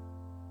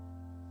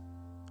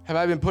 Have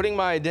I been putting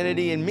my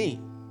identity in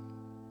me?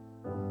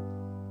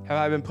 Have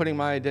I been putting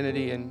my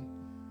identity in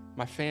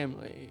my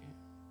family,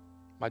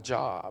 my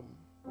job,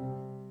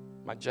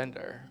 my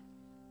gender,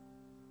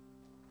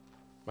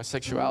 my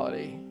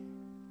sexuality?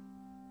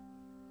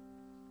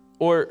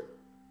 Or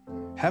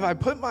have I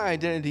put my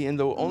identity in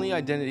the only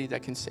identity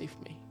that can save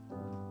me?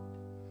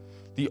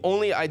 The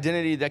only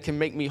identity that can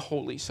make me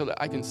holy so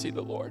that I can see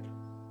the Lord?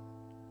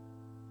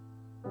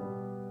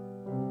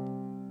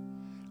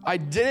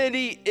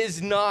 Identity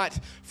is not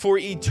for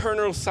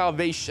eternal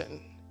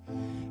salvation.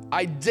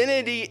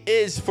 Identity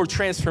is for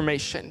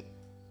transformation.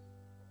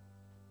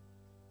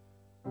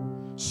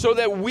 So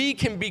that we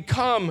can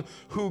become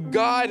who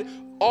God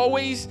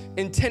always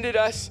intended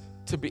us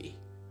to be.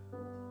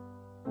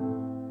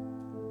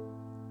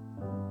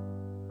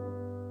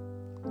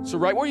 So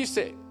right where you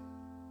sit,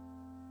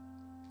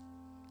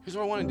 here's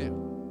what I want to do.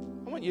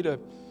 I want you to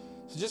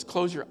just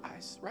close your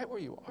eyes right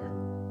where you are. I'm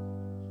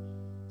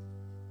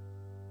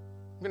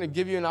going to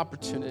give you an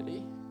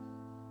opportunity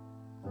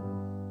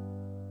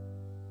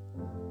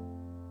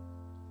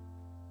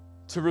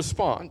to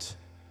respond.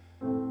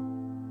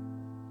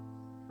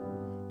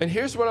 And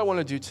here's what I want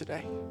to do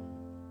today.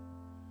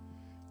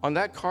 On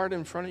that card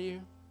in front of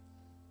you,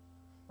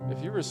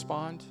 if you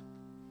respond,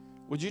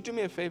 would you do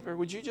me a favor?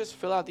 Would you just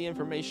fill out the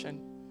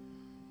information?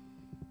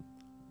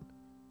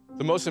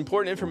 The most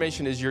important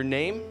information is your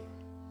name,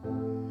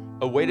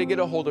 a way to get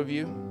a hold of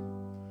you,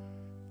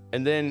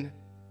 and then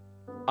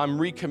I'm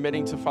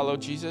recommitting to follow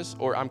Jesus,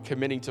 or I'm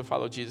committing to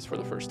follow Jesus for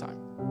the first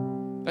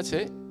time. That's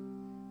it.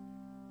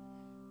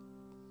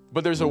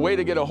 But there's a way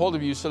to get a hold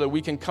of you so that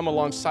we can come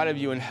alongside of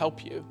you and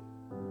help you.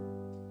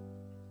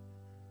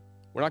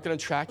 We're not going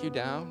to track you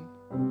down.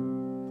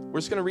 We're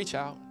just going to reach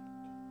out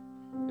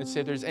and say,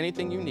 if there's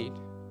anything you need,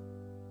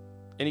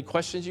 any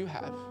questions you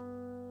have,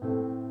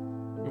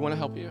 we want to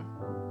help you.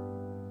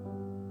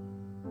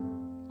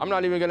 I'm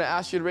not even going to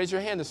ask you to raise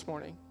your hand this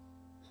morning.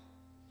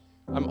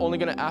 I'm only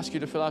going to ask you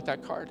to fill out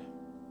that card.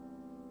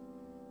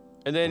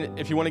 And then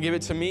if you want to give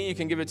it to me, you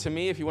can give it to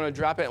me. If you want to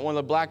drop it in one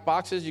of the black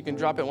boxes, you can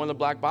drop it in one of the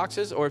black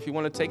boxes. Or if you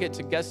want to take it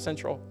to Guest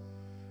Central.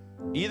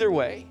 Either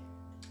way,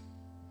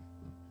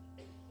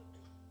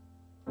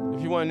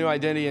 if you want a new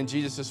identity in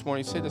Jesus this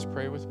morning, say this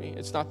prayer with me.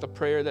 It's not the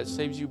prayer that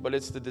saves you, but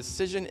it's the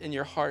decision in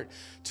your heart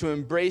to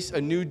embrace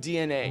a new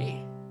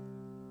DNA.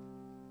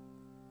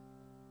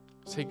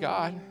 Say,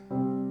 God,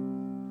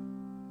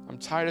 I'm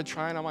tired of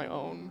trying on my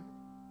own,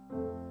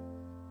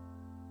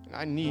 and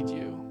I need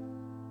you.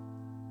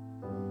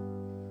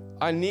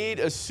 I need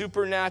a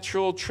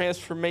supernatural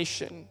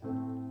transformation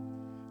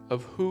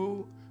of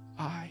who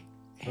I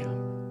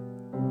am.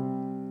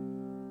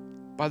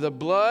 By the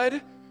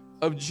blood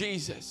of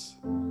Jesus,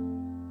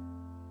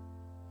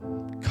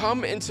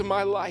 come into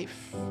my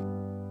life.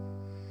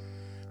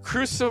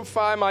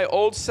 Crucify my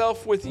old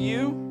self with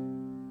you.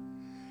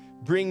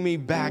 Bring me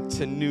back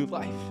to new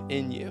life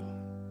in you.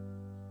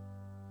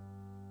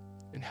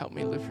 And help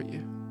me live for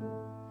you,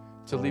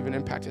 to leave an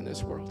impact in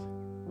this world.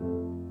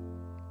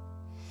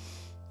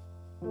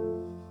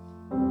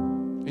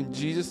 In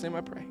Jesus' name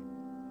I pray.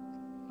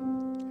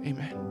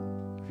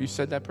 Amen. If you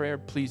said that prayer,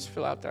 please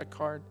fill out that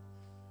card.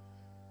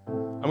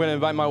 I'm going to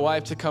invite my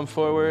wife to come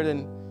forward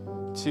and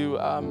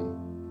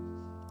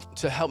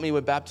to help me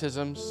with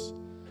baptisms.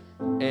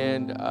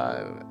 And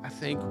I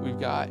think we've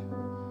got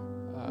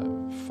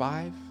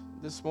 5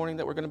 this morning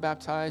that we're going to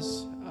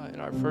baptize in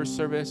our first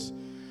service.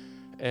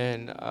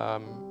 And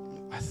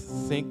I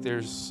think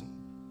there's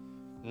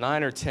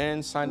 9 or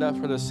 10 signed up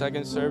for the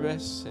second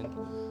service. And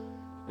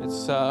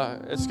it's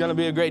going to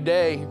be a great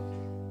day.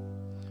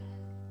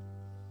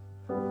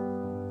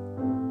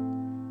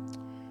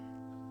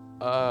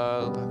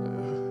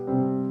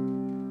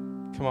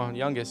 Come on,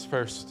 youngest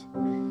first.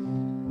 All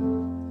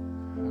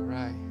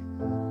right.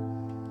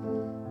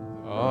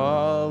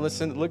 Oh,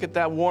 listen, look at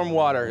that warm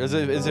water. Is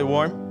it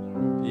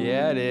warm?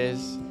 Yeah, it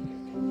is.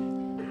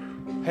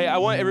 Hey, I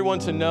want everyone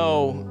to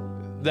know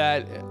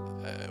that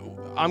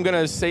I'm going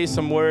to say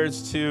some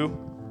words to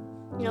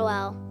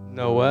Noel.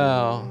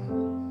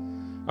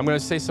 I'm going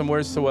to say some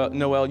words to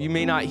Noel. You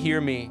may not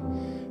hear me.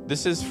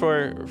 This is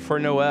for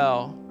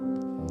Noel.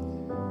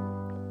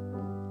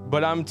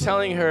 But I'm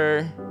telling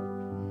her,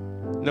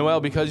 Noel,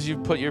 because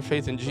you've put your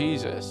faith in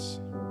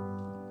Jesus,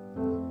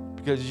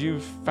 because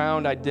you've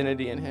found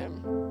identity in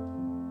him.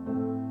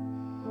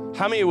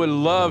 How many would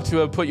love to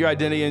have put your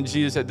identity in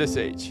Jesus at this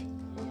age?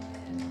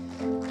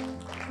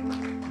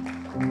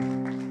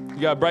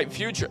 You got a bright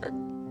future.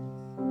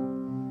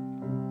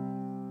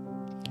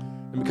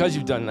 And because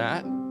you've done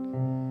that,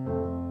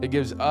 it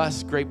gives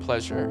us great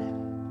pleasure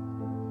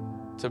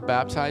to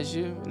baptize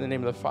you in the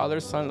name of the Father,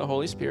 Son, and the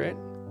Holy Spirit.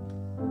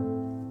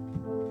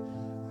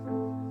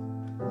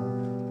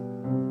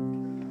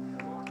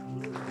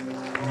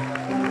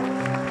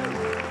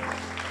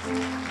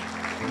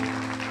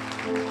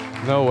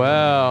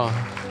 Noel.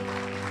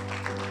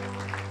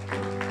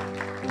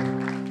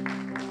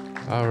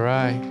 All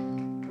right.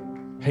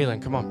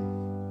 Halen, come on.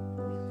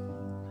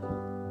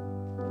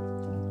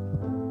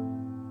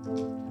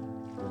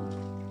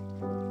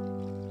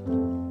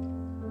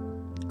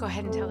 Go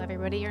ahead and tell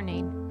everybody your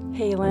name.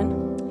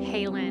 Halen.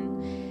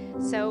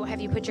 Halen. So have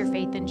you put your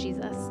faith in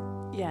Jesus?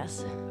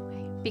 Yes.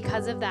 Okay.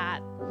 Because of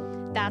that,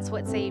 that's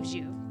what saves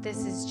you.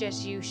 This is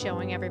just you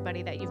showing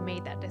everybody that you've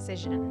made that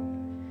decision.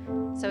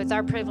 So it's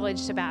our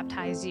privilege to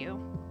baptize you.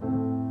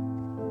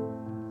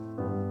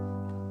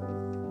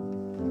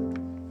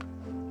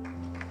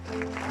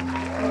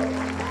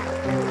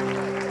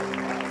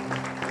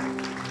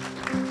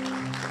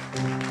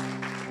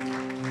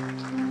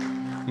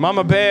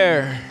 Mama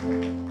Bear.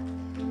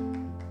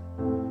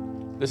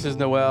 This is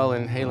Noel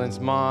and Halen's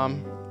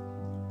mom.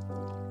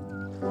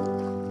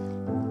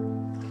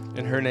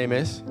 And her name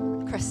is?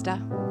 Krista.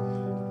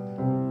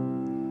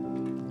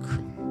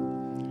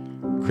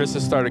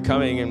 Krista started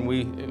coming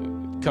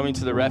coming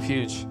to the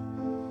refuge.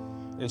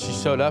 And she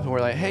showed up and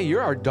we're like, hey,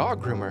 you're our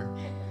dog groomer.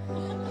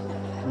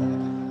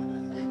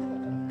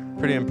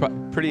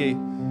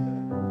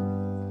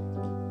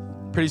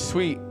 Pretty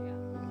sweet.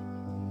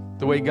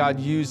 The way God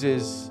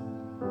uses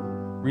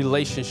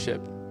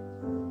relationship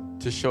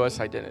to show us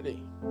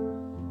identity.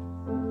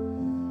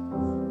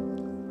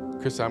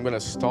 Krista, I'm going to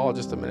stall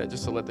just a minute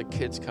just to let the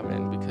kids come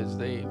in because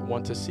they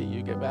want to see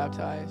you get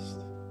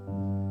baptized.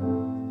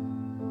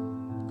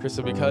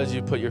 Krista, because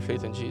you put your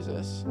faith in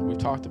Jesus, we've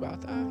talked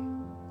about that.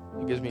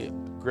 It gives me a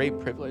great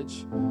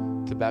privilege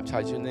to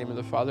baptize you in the name of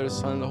the Father, the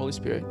Son, and the Holy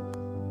Spirit.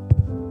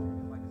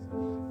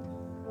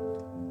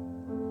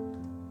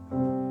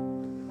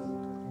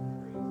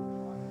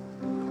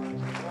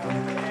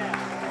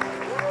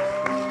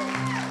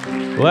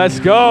 Let's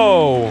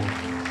go.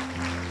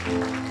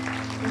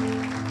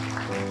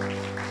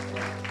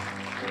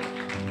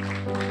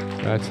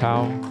 That's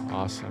how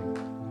awesome.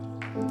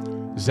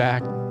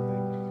 Zach,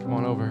 come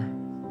on over.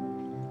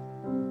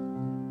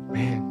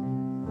 Man.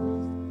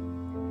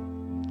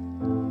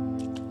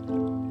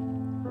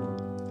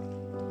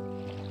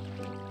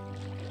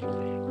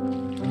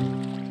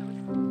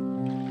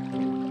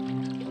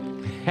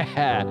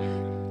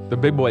 The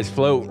big boys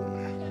float.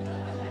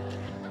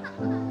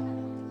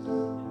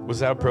 Was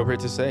that appropriate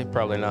to say?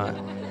 Probably not.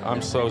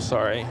 I'm so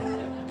sorry.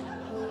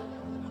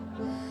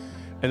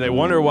 And they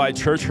wonder why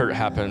church hurt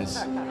happens.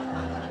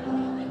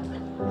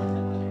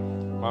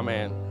 My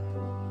man.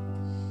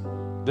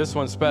 This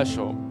one's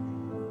special.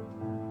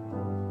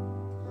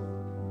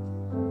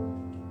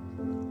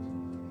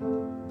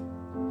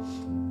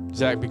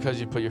 Zach,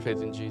 because you put your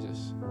faith in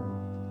Jesus,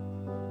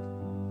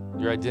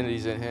 your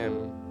identity's in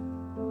him.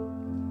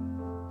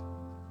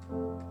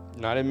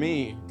 Not in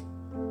me,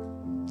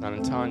 not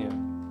in Tanya,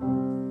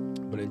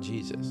 but in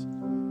Jesus.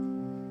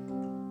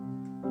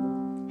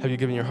 Have you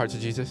given your heart to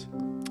Jesus?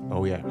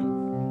 Oh, yeah.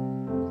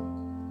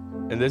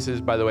 And this is,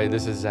 by the way,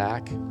 this is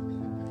Zach.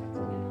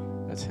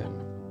 That's him.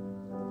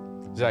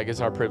 Zach,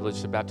 it's our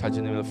privilege to baptize you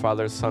in the name of the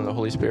Father, the Son, and the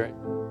Holy Spirit.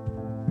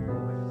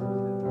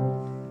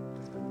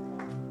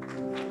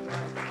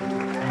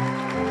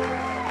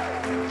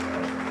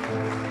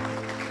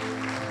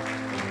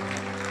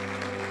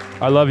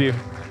 I love you.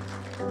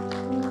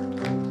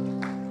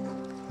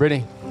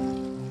 Brittany.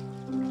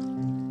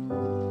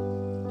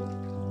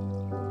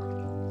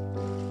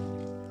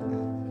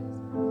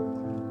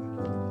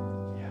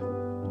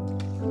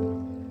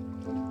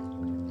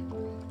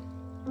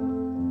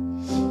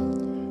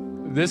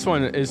 This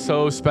one is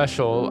so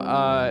special.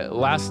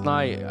 Last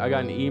night, I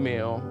got an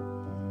email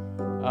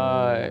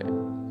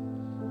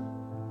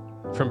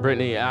from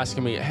Brittany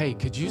asking me, hey,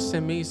 could you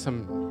send me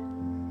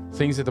some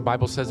things that the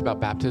Bible says about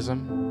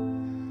baptism?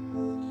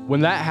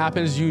 When that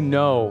happens, you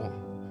know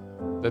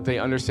that they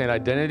understand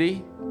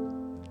identity,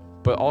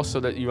 but also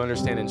that you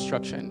understand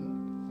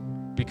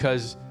instruction.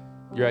 Because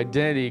your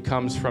identity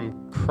comes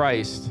from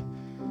Christ.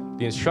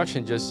 The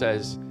instruction just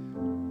says,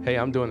 hey,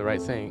 I'm doing the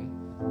right thing.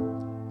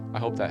 I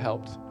hope that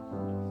helped.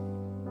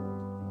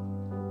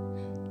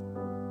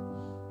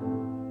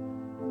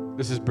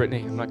 This is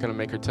Brittany. I'm not going to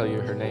make her tell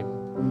you her name.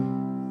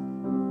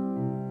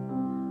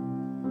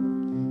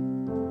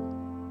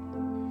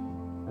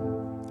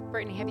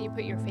 Brittany, have you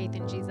put your faith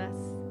in Jesus?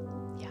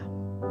 Yeah.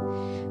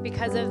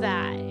 Because of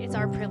that, it's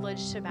our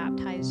privilege to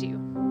baptize you.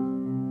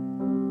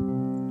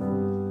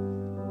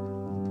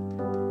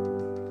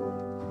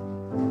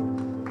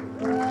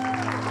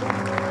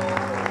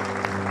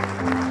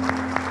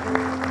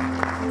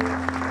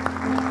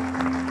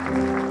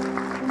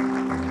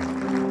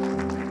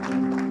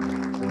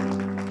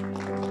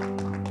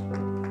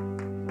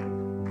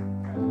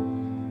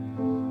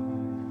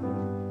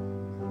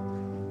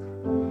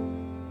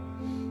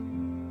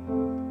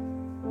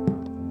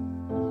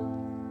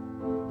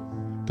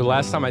 The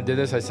last time I did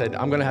this, I said,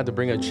 I'm going to have to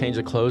bring a change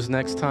of clothes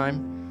next time,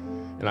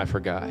 and I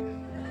forgot.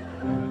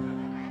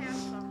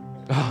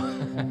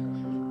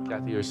 Oh.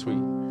 Kathy, you're sweet.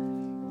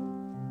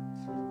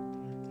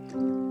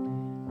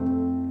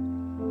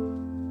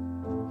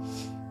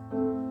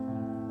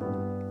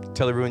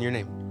 Tell everyone your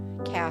name.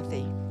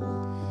 Kathy.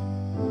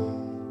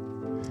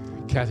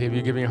 Kathy, have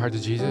you given your heart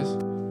to Jesus?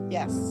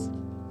 Yes.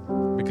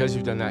 Because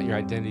you've done that, your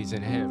identity's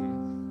in him.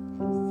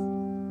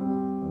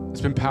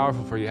 It's been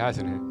powerful for you,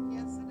 hasn't it?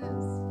 Yes, it is.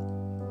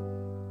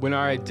 When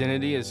our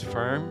identity is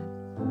firm,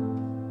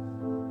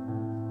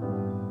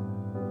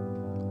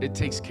 it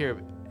takes care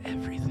of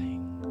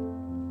everything.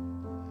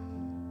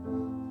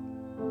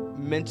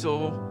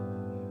 Mental,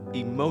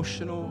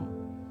 emotional,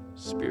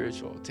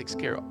 spiritual. It takes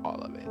care of all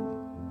of it.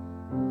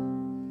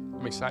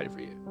 I'm excited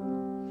for you.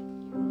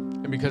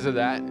 And because of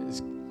that,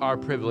 it's our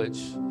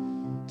privilege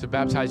to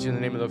baptize you in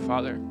the name of the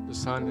Father, the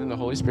Son, and the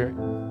Holy Spirit.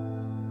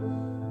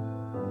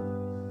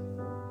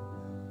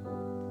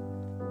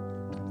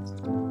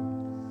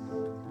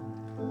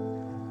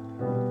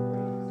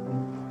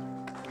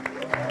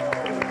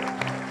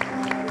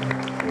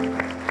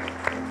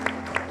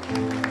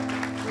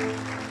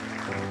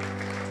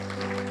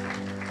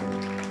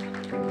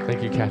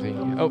 Thank you, Kathy.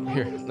 Oh,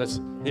 here,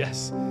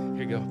 yes, here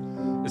you go.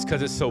 It's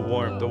because it's so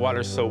warm. The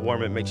water's so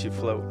warm, it makes you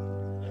float.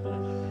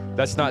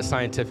 That's not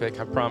scientific,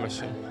 I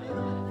promise you.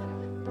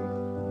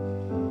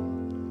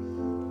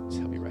 Just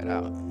help me right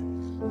out.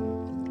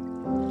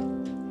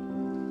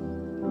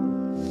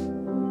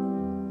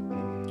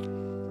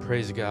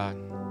 Praise God.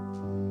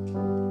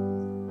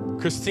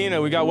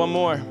 Christina, we got one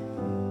more.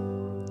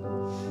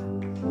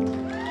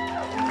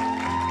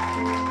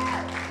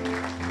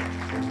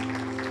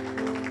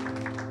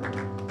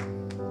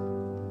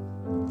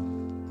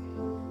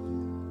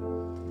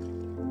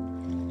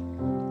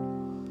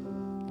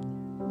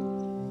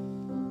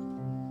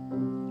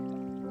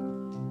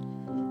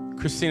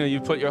 Christina, you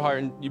put your heart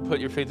and you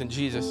put your faith in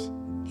Jesus.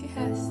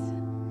 Yes.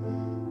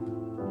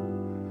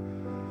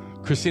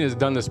 Christina's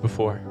done this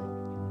before,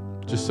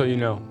 just so you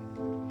know.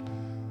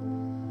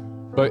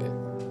 But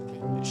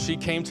she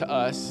came to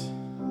us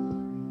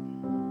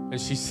and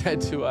she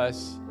said to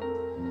us,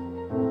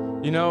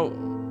 you know,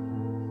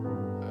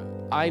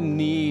 I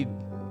need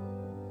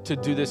to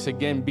do this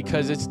again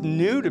because it's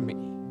new to me.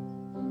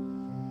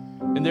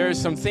 And there are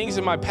some things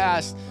in my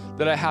past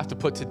that I have to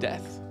put to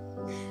death.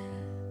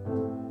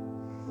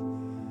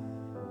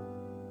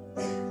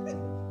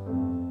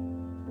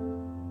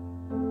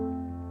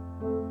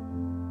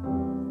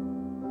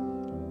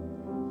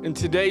 And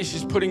today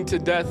she's putting to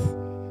death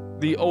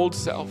the old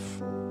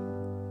self.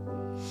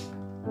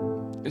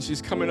 And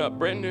she's coming up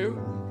brand new.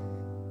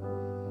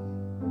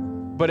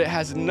 But it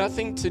has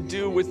nothing to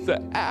do with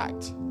the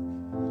act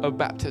of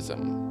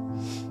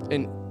baptism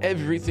and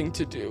everything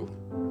to do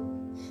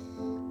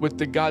with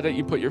the God that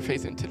you put your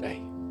faith in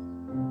today.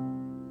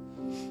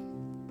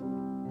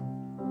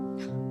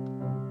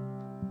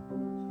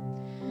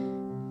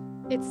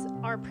 It's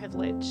our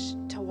privilege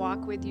to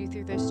walk with you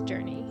through this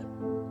journey.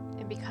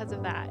 And because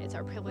of that, it's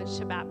our privilege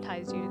to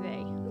baptize you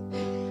today.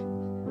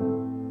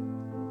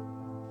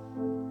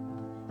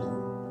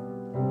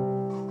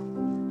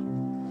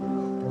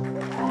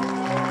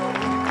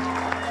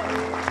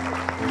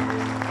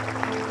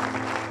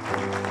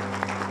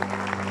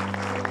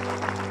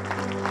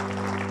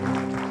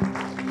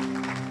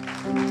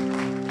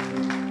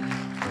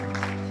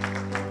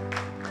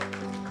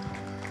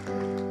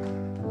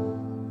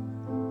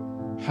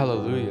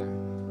 Hallelujah.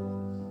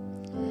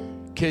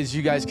 Kids,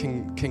 you guys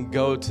can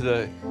go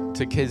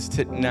to kids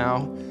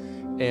now,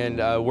 and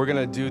we're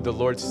gonna do the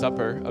Lord's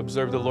Supper,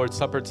 observe the Lord's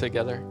Supper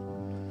together.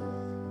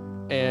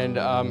 And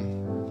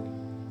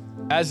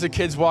as the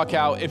kids walk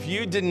out, if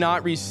you did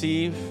not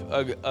receive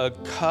a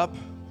cup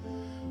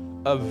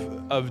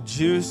of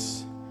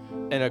juice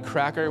and a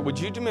cracker, would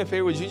you do me a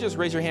favor? Would you just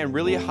raise your hand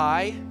really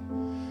high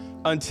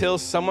until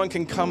someone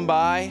can come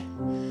by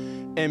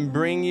and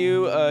bring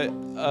you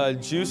a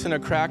juice and a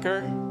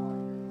cracker?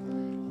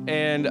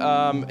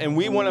 And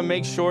we want to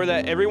make sure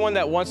that everyone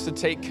that wants to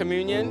take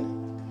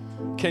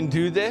communion can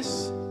do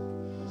this.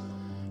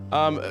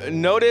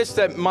 Notice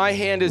that my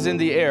hand is in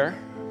the air,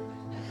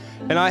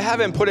 and I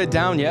haven't put it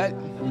down yet.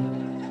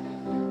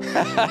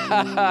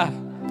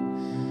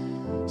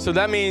 So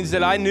that means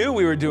that I knew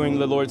we were doing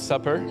the Lord's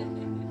Supper,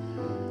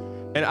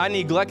 and I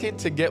neglected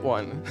to get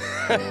one.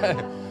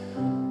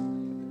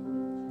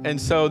 And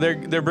so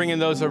they're bringing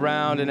those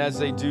around, and as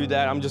they do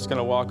that, I'm just going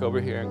to walk over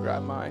here and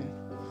grab mine.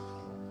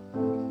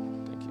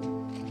 Thank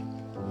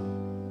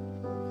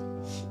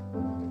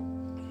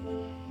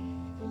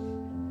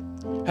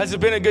you. Has it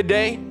been a good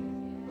day?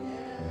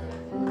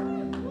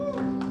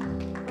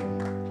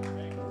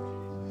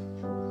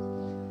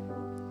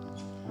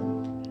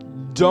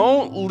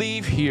 Don't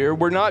leave here.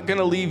 We're not going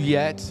to leave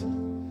yet.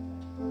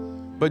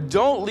 But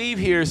don't leave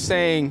here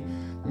saying,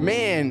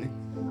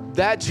 man,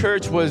 that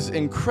church was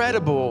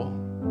incredible.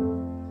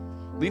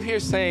 Leave here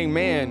saying,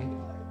 man,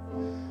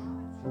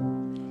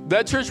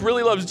 that church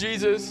really loves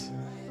Jesus.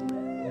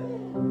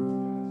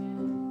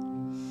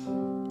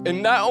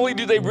 And not only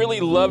do they really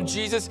love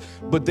Jesus,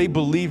 but they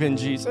believe in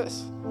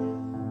Jesus.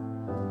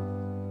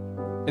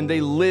 And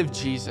they live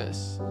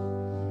Jesus.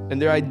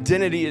 And their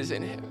identity is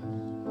in him.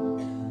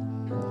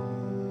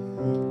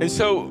 And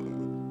so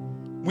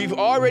we've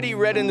already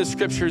read in the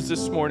scriptures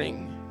this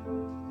morning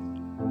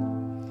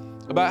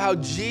about how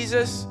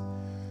Jesus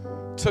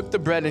took the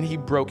bread and he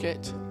broke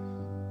it.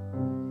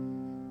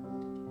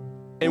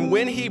 And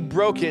when he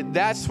broke it,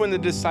 that's when the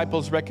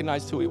disciples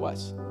recognized who he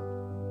was.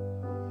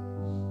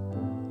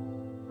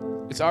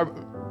 It's our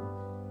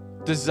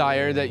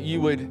desire that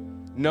you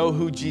would know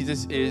who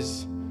Jesus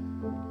is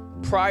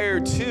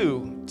prior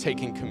to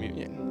taking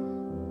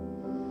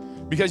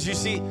communion. Because you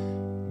see,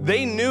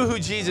 they knew who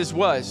Jesus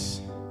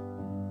was,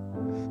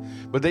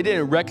 but they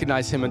didn't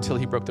recognize him until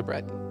he broke the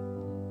bread.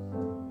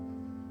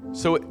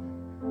 So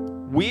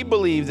we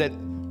believe that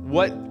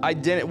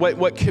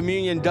what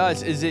communion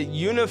does is it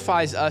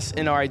unifies us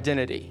in our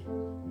identity.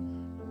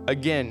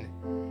 Again,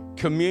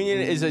 communion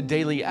is a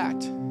daily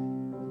act.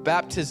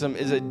 Baptism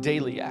is a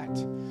daily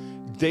act.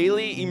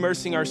 Daily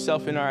immersing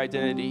ourselves in our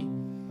identity.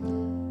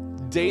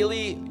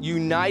 Daily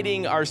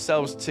uniting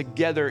ourselves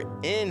together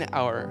in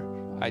our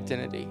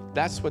identity.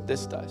 That's what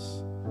this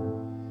does.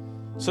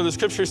 So the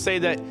scriptures say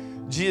that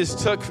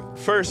Jesus took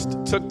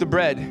the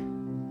bread,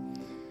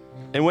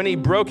 and when he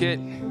broke it,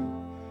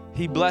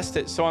 he blessed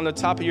it. So on the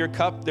top of your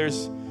cup,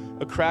 there's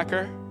a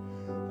cracker.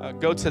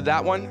 Go to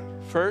that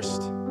one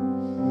first.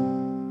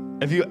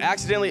 If you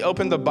accidentally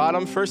open the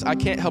bottom first, I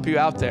can't help you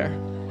out there.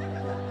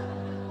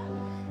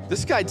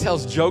 This guy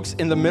tells jokes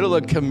in the middle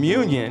of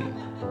communion.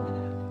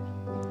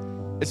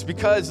 It's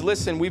because,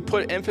 listen, we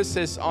put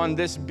emphasis on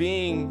this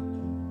being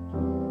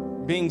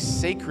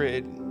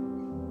sacred.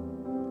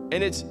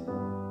 And it's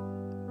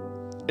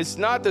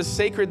not the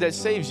sacred that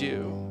saves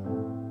you.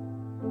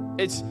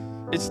 It's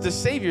the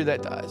Savior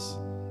that does.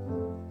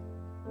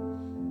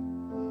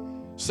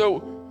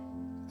 So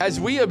as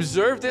we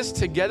observe this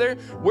together,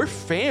 we're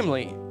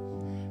family.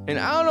 And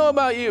I don't know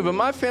about you, but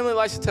my family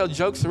likes to tell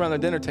jokes around the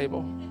dinner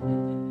table.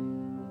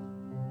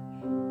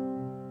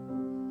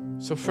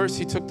 So first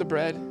he took the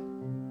bread.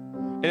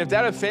 And if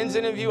that offends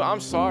any of you,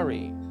 I'm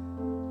sorry.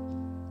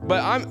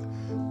 But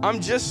I'm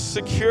just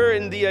secure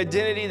in the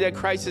identity that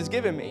Christ has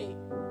given me.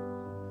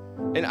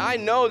 And I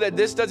know that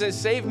this doesn't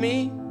save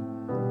me,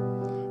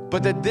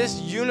 but that this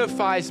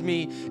unifies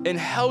me and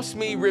helps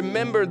me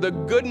remember the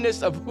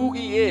goodness of who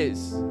he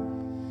is.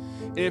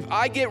 And if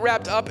I get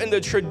wrapped up in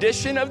the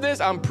tradition of this,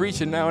 I'm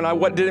preaching now, and I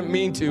didn't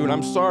mean to, and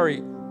I'm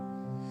sorry.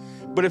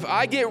 But if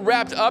I get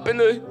wrapped up in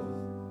the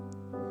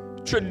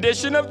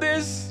tradition of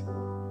this,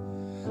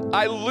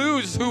 I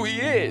lose who he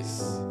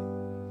is.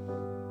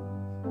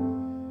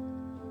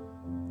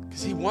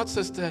 Because he wants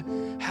us to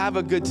have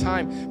a good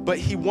time, but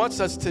he wants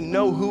us to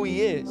know who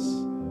he is.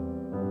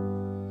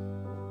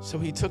 So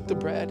he took the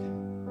bread,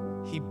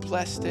 he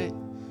blessed it,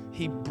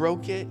 he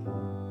broke it,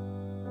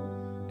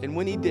 and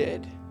when he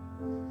did,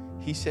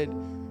 he said,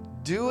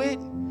 do it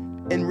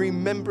in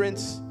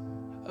remembrance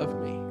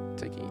of me.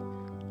 Take it.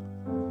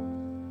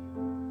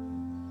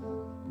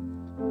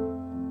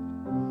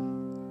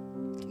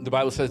 The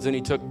Bible says then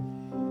he took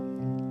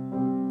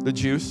the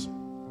juice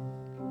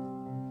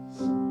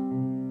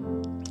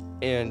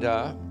and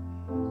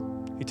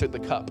he took the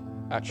cup,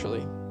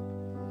 actually,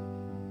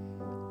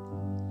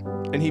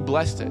 and he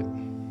blessed it.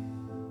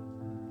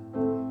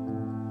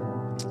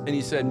 And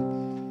he said,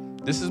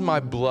 this is my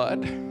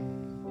blood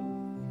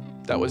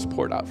that was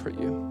poured out for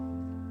you.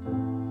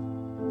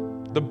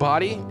 The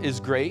body is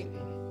great.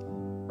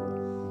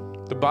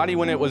 The body,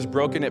 when it was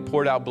broken, it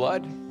poured out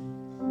blood.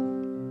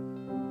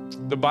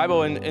 The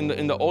Bible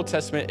in the Old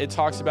Testament, it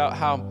talks about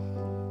how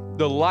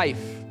the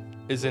life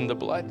is in the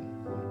blood.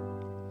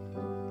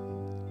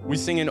 We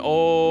sing an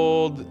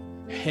old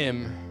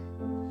hymn.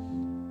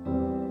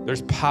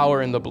 There's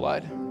power in the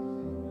blood.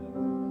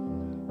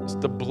 It's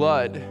the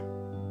blood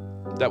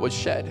that was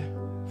shed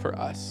for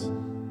us.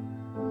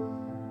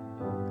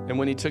 And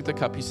when he took the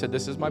cup, he said,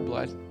 this is my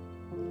blood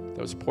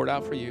that was poured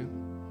out for you.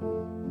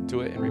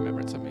 Do it in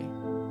remembrance of me.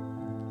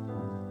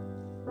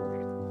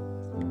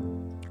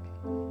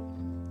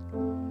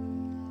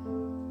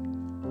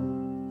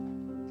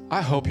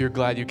 I hope you're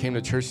glad you came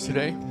to church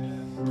today.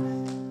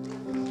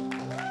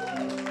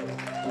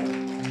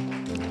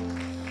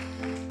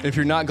 If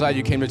you're not glad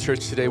you came to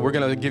church today, we're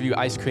going to give you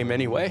ice cream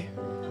anyway.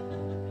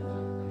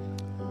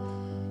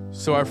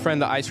 So our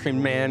friend, the ice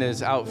cream man,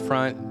 is out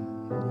front.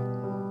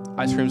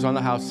 Ice cream's on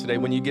the house today.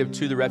 When you give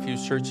to the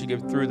Refuge Church, you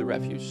give through the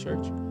Refuge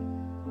Church.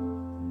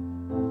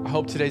 I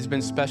hope today's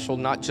been special,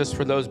 not just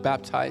for those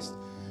baptized,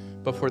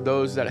 but for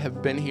those that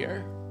have been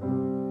here.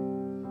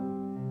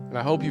 And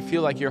I hope you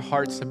feel like your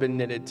hearts have been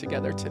knitted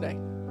together today.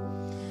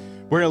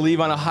 We're going to leave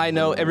on a high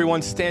note.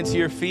 Everyone stand to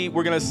your feet.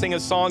 We're going to sing a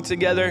song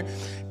together,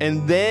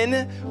 and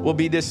then we'll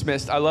be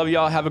dismissed. I love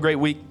y'all. Have a great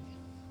week.